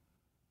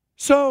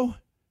 so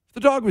if the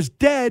dog was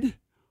dead,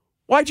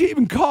 why'd you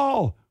even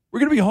call? We're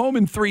going to be home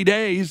in 3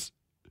 days.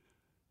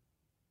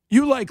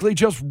 You likely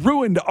just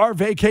ruined our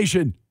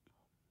vacation.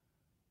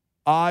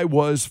 I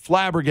was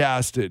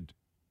flabbergasted,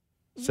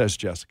 says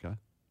Jessica.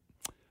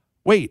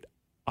 Wait,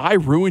 I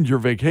ruined your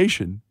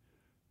vacation.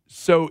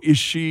 So is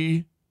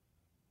she...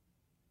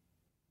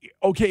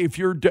 Okay, if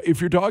your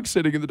dog's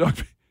sitting in the dog,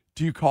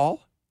 do you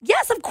call?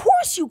 Yes, of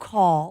course you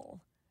call.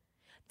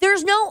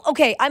 There's no,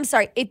 okay, I'm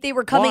sorry. If they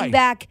were coming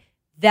back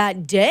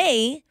that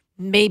day,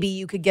 maybe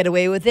you could get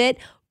away with it.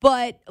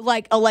 But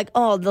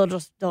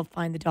they'll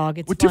find the dog.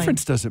 It's what fine.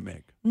 Difference does it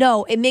make?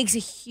 No, it makes a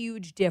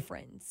huge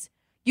difference.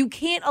 You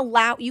can't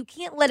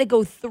let it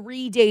go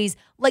 3 days.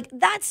 Like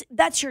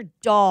that's your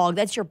dog.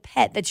 That's your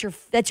pet. That's your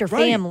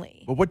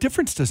family. But what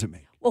difference does it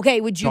make?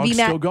 Okay, would you Dog's be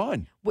mad? Still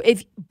gone.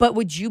 But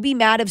would you be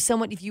mad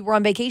if you were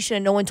on vacation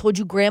and no one told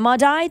you grandma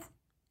died?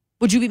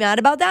 Would you be mad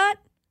about that?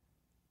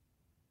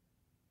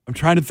 I'm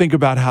trying to think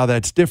about how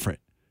that's different.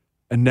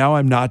 And now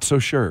I'm not so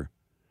sure.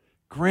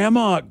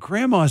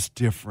 Grandma's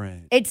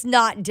different. It's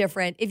not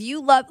different. If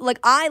you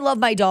I love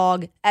my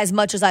dog as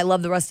much as I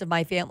love the rest of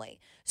my family.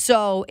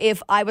 So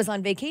if I was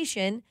on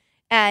vacation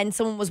and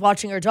someone was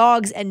watching our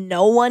dogs and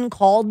no one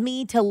called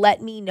me to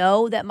let me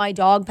know that my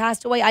dog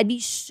passed away, I'd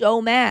be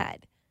so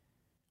mad.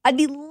 I'd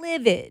be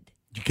livid.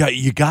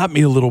 You got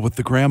me a little with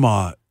the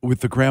grandma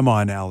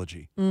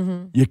analogy.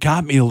 Mm-hmm. You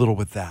got me a little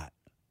with that.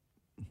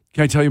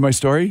 Can I tell you my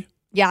story?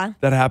 Yeah.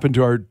 That happened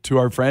to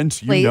our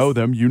friends. Please. You know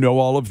them. You know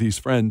all of these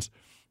friends.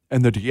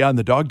 And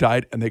the dog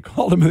died, and they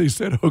called him and they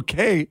said,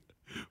 okay,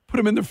 put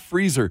him in the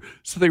freezer.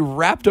 So they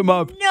wrapped him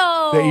up.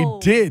 No. They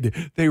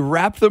did. They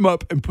wrapped them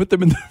up and put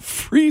them in the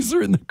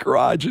freezer in the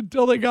garage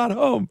until they got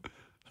home.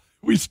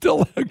 We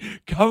still,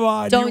 come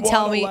on. Don't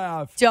tell me.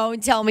 Laugh.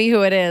 Don't tell me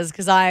who it is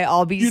because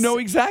I'll be. You know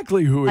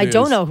exactly who it is. I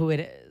don't know who it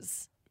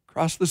is.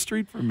 Across the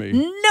street from me.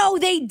 No,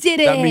 they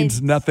didn't. That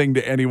means nothing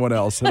to anyone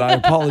else, and I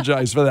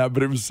apologize for that.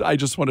 But I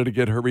just wanted to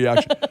get her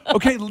reaction.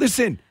 Okay,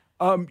 listen.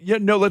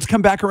 Let's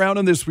come back around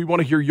on this. We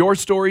want to hear your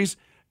stories.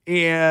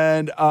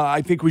 And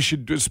I think we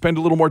should spend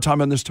a little more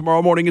time on this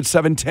tomorrow morning at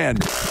 7:10.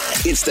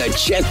 It's the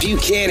Chet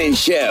Buchanan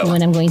Show.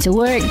 When I'm going to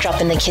work,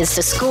 dropping the kids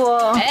to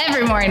school.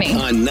 Every morning.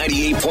 On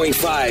 98.5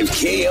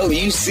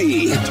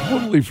 KLUC. I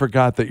totally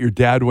forgot that your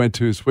dad went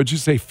to his, what'd you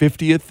say,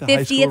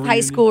 50th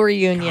high school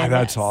reunion. God,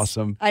 that's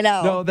awesome. I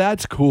know. No,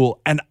 that's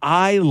cool. And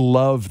I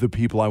love the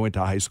people I went to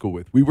high school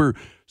with. We were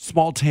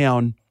small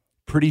town,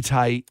 pretty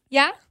tight.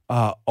 Yeah.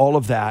 All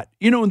of that.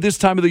 And this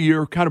time of the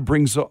year kind of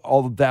brings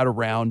all of that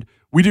around.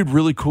 We did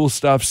really cool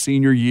stuff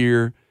senior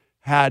year,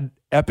 had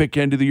epic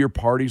end of the year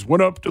parties,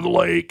 went up to the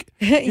lake.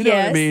 You know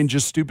what I mean?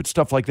 Just stupid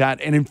stuff like that.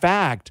 And in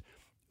fact,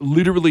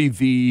 literally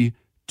the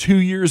 2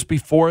 years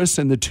before us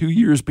and the 2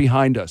 years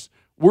behind us,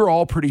 we're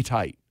all pretty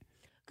tight.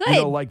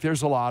 Good.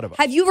 There's a lot of us.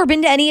 Have you ever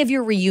been to any of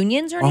your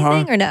reunions or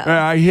anything or no?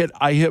 I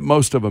hit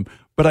most of them.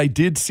 But I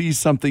did see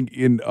something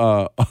in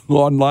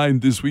online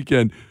this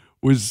weekend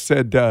was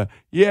said,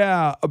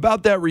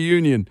 about that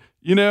reunion.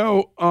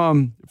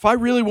 If I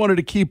really wanted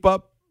to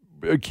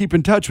keep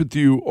in touch with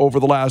you over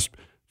the last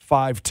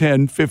 5,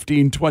 10,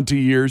 15, 20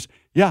 years,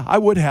 I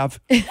would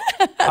have.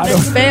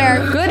 That's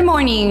fair. Good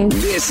morning.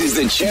 This is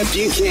the Chet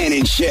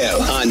Buchanan Show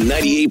on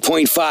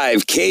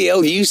 98.5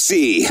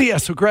 KLUC.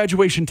 So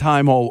graduation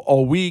time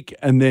all week,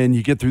 and then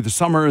you get through the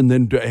summer, and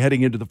then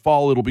heading into the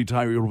fall, it'll be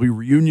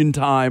reunion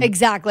time.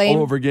 Exactly.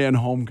 All over again,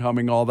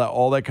 homecoming, all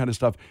that kind of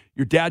stuff.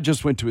 Your dad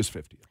just went to his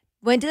 50th.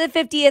 Went to the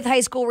 50th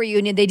high school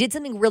reunion. They did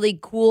something really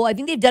cool. I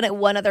think they've done it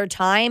one other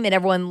time, and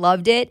everyone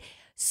loved it.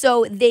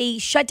 So they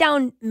shut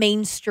down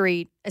Main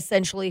Street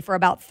essentially for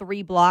about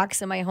 3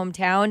 blocks in my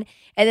hometown.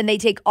 And then they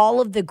take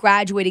all of the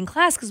graduating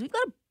class because we've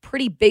got a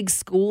pretty big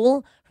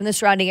school from the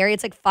surrounding area.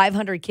 It's like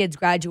 500 kids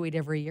graduate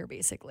every year,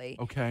 basically.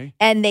 Okay.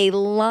 And they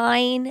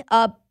line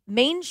up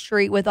Main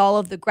Street with all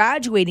of the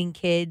graduating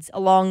kids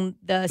along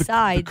the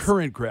sides. The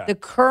current grads. The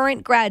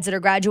current grads that are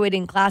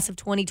graduating class of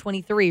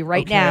 2023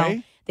 right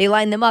now. They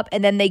line them up,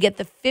 and then they get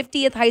the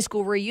 50th high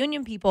school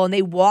reunion people, and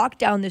they walk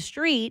down the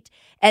street,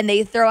 and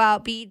they throw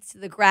out beats to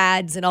the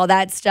grads and all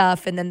that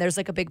stuff, and then there's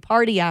like a big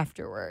party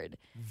afterward.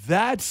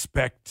 That's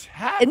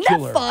spectacular.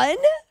 Isn't that fun?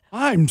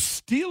 I'm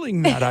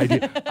stealing that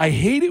idea. I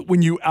hate it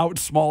when you out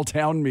small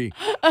town me.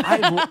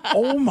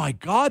 Oh my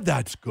God,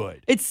 that's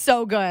good. It's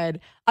so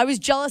good. I was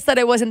jealous that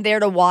I wasn't there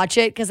to watch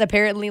it because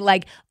apparently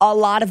like a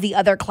lot of the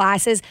other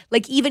classes,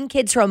 like even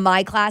kids from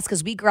my class,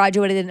 because we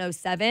graduated in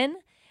 2007.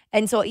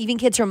 And so even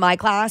kids from my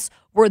class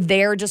were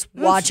there just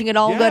watching it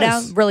all go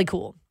down. Really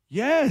cool.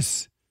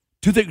 Yes.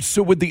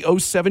 So with the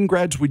 2007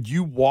 grads, would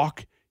you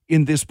walk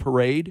in this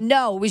parade?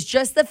 No, it was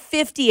just the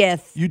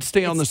 50th. You'd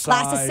stay on the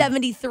side. Class of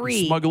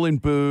 73. Smuggle in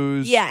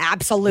booze. Yeah,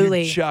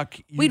 absolutely.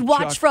 We'd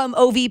watch from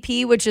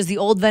OVP, which is the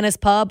Old Venice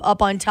Pub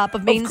up on top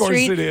of Main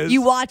Street. Of course it is.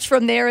 You watch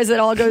from there as it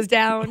all goes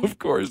down. Of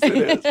course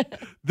it is.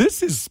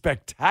 This is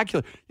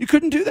spectacular. You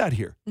couldn't do that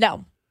here.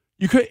 No.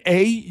 You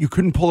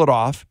couldn't pull it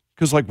off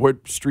because, like,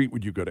 what street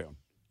would you go down?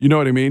 You know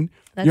what I mean?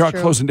 That's You're not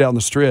true. closing down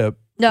the strip.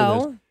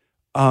 No.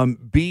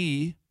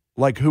 B,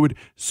 like, who would?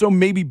 So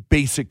maybe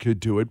Basic could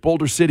do it.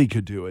 Boulder City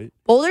could do it.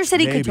 Boulder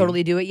City Maybe. could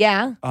totally do it,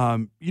 yeah.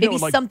 Maybe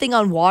like something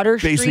on Water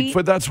Street.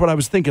 That's what I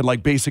was thinking,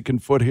 like Basic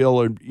and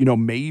Foothill, or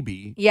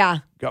maybe. Yeah.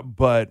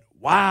 But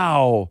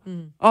wow,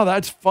 oh,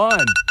 that's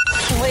fun.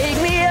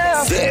 Wake me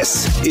up.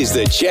 This is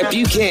the Chet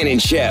Buchanan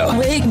Show.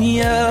 Wake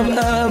me up,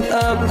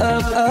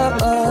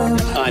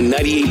 On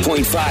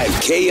 98.5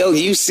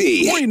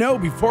 KLUC. Well,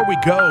 before we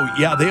go,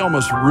 they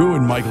almost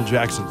ruined Michael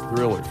Jackson's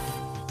Thriller.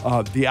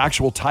 The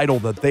actual title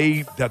that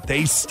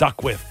they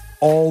stuck with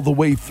all the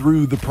way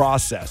through the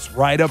process,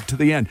 right up to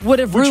the end, would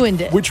have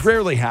ruined it, which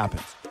rarely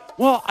happens.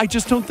 Well, I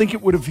just don't think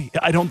it would have.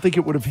 I don't think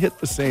it would have hit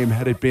the same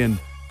had it been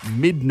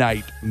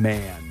Midnight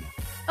Man.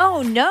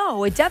 Oh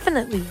no, it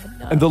definitely would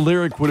not. And the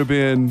lyric would have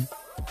been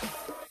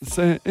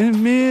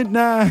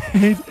midnight,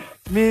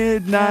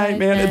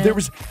 man. And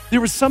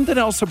there was something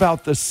else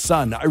about the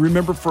sun. I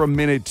remember for a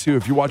minute too.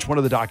 If you watch one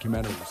of the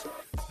documentaries,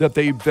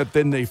 that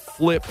then they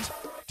flipped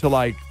to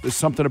like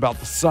something about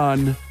the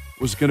sun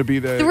was going to be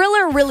the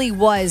Thriller really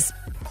was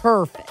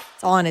perfect,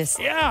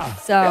 honestly. Yeah.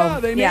 So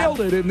they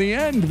nailed it in the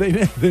end.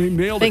 They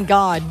nailed it. Thank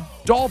God.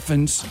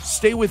 Dolphins,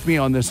 stay with me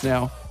on this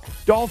now.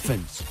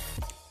 Dolphins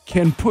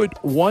can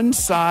put one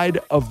side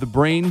of the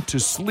brain to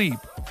sleep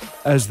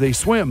as they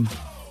swim,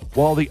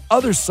 while the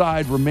other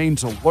side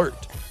remains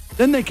alert.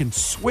 Then they can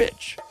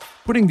switch,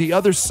 putting the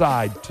other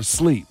side to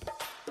sleep.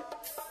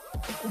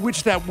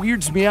 Which that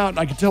weirds me out, and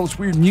I can tell it's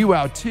weirding you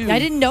out too. I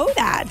didn't know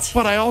that.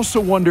 But I also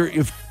wonder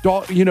if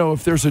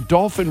there's a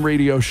dolphin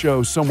radio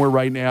show somewhere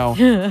right now,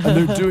 and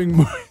they're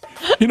doing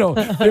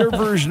their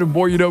version of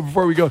more.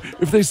 Before we go,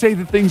 if they say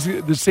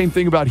the same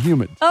thing about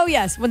humans. Oh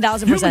yes,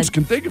 1,000%. Humans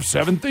can think of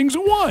 7 things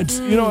at once.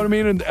 You know what I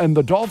mean? And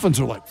the dolphins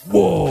are like,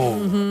 whoa.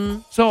 Mm-hmm.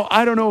 So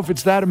I don't know if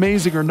it's that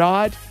amazing or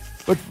not.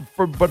 But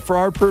for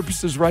our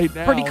purposes right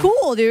now. Pretty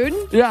cool,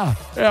 dude. Yeah,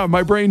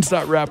 my brain's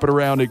not wrapping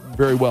around it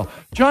very well.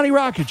 Johnny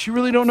Rockets, you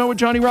really don't know what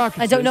Johnny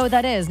Rockets is? I don't know what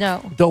that is, no.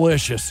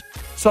 Delicious.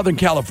 Southern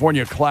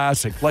California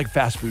classic, like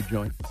fast food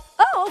joint.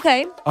 Oh,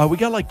 okay. We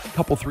got like a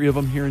couple, 3 of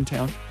them here in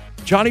town.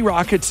 Johnny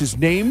Rockets is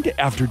named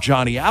after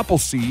Johnny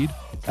Appleseed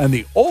and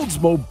the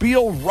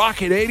Oldsmobile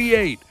Rocket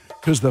 88,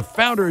 because the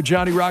founder of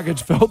Johnny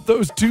Rockets felt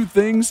those two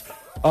things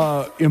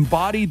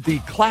embodied the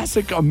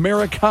classic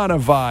Americana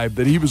vibe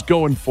that he was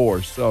going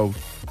for. So,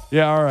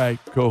 yeah, all right,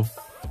 cool.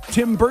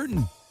 Tim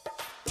Burton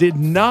did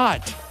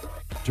not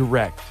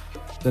direct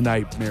The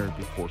Nightmare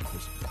Before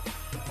Christmas.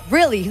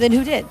 Really? Then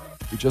who did?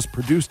 He just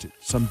produced it.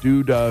 Some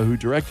dude who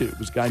directed it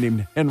was a guy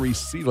named Henry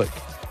Selick,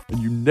 and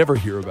you never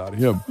hear about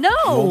him.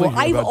 No,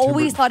 I've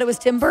always thought it was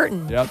Tim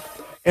Burton. Yep.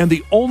 And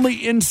the only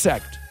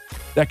insect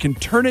that can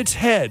turn its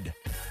head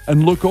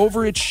and look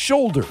over its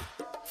shoulder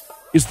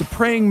is the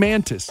praying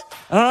mantis.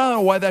 And I don't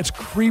know why that's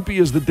creepy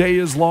as the day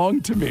is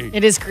long to me.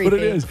 It is creepy. But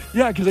it is.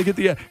 Yeah, because I get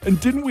the... And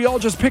didn't we all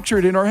just picture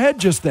it in our head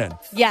just then?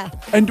 Yeah.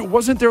 And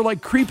wasn't there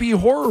like creepy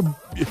horror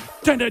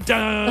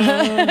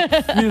dun-dun-dun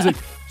music?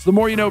 So the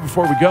more you know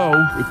before we go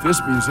with this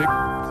music.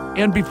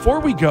 And before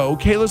we go,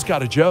 Kayla's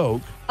got a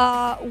joke.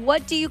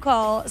 What do you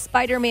call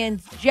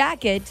Spider-Man's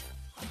jacket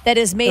that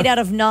is made out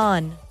of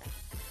naan?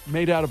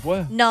 Made out of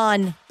what?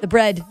 Naan. The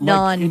bread. Like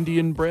Naan.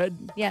 Indian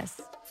bread?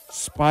 Yes.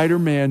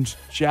 Spider-Man's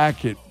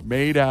jacket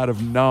made out of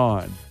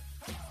naan.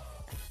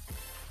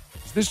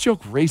 Is this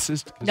joke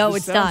racist? No,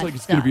 it's sounds not. Like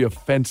it's going to be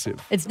offensive.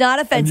 It's not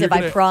offensive,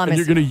 I promise. And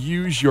you're going to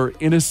use your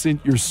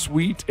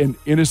sweet and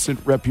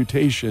innocent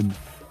reputation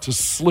to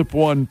slip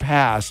one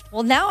past.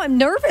 Well, now I'm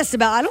nervous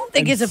about it. I don't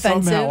think it's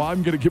offensive. Somehow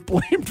I'm going to get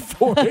blamed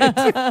for it.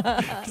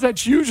 Because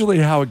that's usually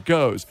how it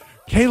goes.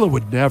 Kayla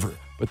would never.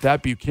 But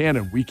that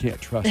Buchanan, we can't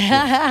trust him.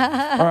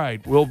 All right,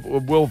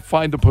 we'll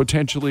find the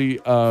potentially,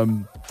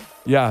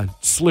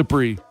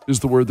 slippery is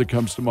the word that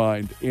comes to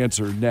mind.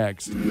 Answer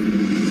next.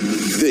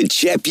 The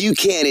Chet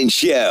Buchanan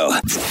Show.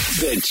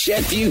 The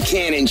Chet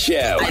Buchanan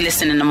Show. I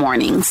listen in the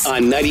mornings.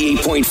 On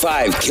 98.5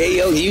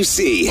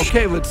 KLUC.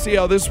 Okay, let's see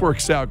how this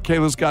works out.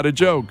 Kayla's got a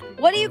joke.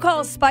 What do you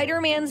call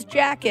Spider-Man's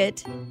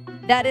jacket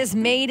that is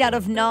made out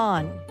of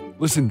naan?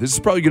 Listen, this is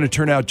probably going to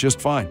turn out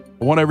just fine.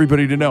 I want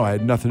everybody to know I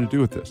had nothing to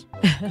do with this.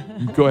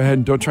 You go ahead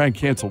and don't try and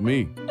cancel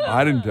me.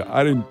 I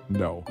didn't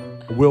know.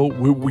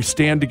 We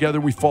stand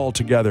together, we fall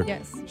together.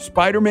 Yes.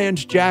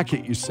 Spider-Man's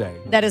jacket, you say?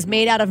 That is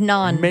made out of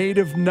naan. Made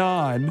of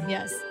naan.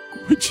 Yes.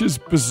 Which is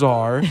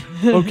bizarre.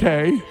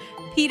 Okay.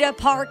 Peter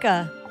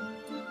Parker.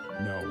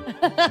 No.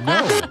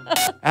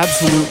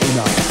 Absolutely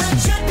not.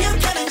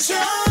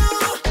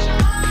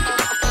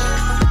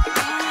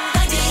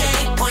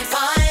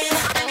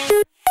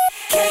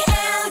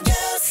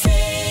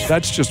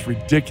 That's just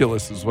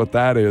ridiculous is what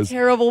that is.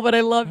 Terrible, but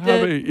I loved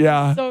it.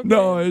 Yeah. So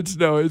No,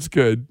 it's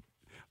good.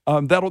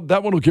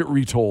 That one will get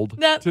retold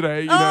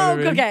today. You know what I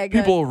mean? Okay, good.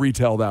 People will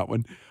retell that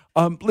one.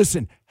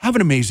 Listen, have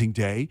an amazing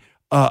day.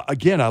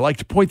 Again, I like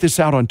to point this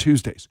out on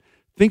Tuesdays.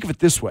 Think of it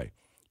this way.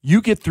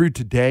 You get through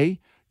today,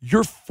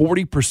 you're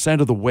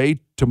 40% of the way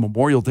to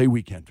Memorial Day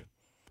weekend.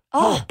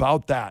 How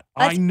about that?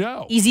 I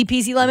know. Easy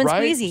peasy lemon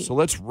right? squeezy. So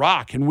let's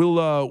rock, and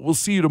we'll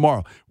see you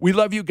tomorrow. We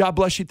love you. God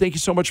bless you. Thank you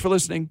so much for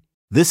listening.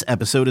 This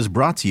episode is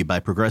brought to you by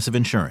Progressive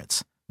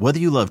Insurance. Whether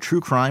you love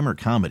true crime or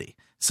comedy,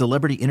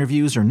 celebrity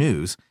interviews or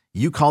news,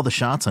 you call the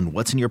shots on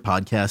what's in your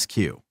podcast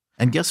queue.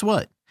 And guess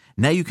what?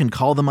 Now you can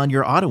call them on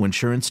your auto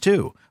insurance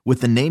too with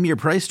the Name Your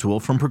Price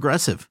tool from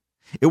Progressive.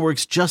 It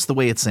works just the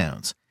way it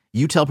sounds.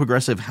 You tell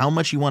Progressive how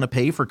much you want to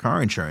pay for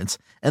car insurance,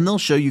 and they'll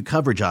show you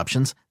coverage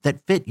options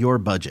that fit your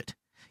budget.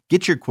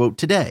 Get your quote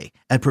today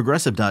at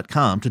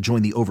Progressive.com to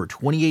join the over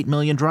 28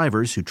 million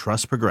drivers who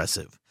trust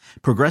Progressive.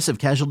 Progressive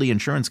Casualty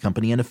Insurance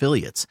Company and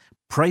Affiliates.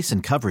 Price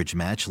and coverage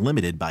match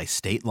limited by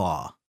state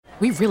law.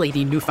 We really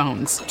need new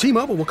phones.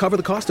 T-Mobile will cover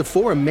the cost of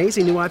 4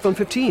 amazing new iPhone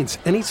 15s,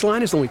 and each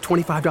line is only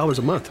 $25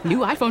 a month. New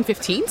iPhone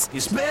 15s?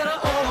 It's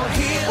better over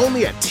here.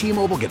 Only at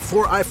T-Mobile, get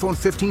 4 iPhone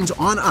 15s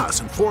on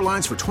us and 4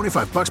 lines for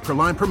 $25 per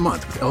line per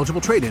month with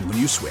eligible trade-in when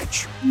you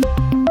switch.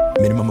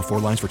 Minimum of 4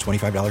 lines for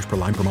 $25 per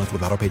line per month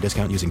with autopay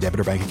discount using debit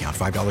or bank account.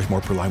 $5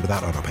 more per line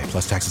without autopay,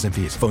 plus taxes and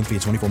fees. Phone fee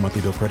at 24 monthly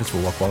bill credits for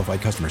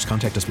well-qualified customers.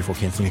 Contact us before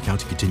canceling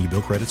account to continue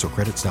bill credits or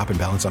credit stop and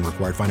balance on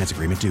required finance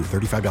agreement due.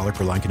 $35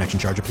 per line connection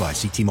charge applies.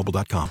 See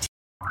T-Mobile.com.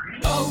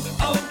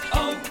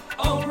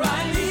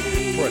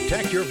 O'Reilly.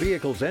 Protect your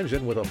vehicle's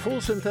engine with a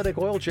full synthetic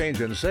oil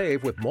change and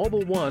save with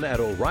Mobile One at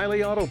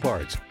O'Reilly Auto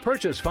Parts.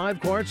 Purchase 5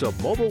 quarts of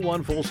Mobile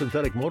One full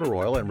synthetic motor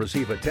oil and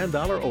receive a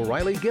 $10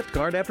 O'Reilly gift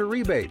card after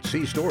rebate.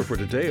 See store for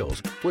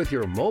details. With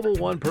your Mobile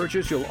One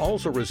purchase, you'll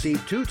also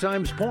receive 2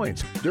 times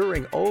points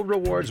during O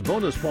Rewards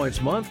Bonus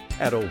Points Month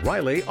at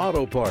O'Reilly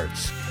Auto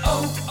Parts.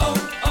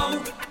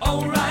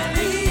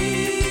 O'Reilly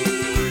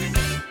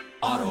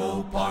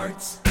Auto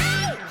Parts.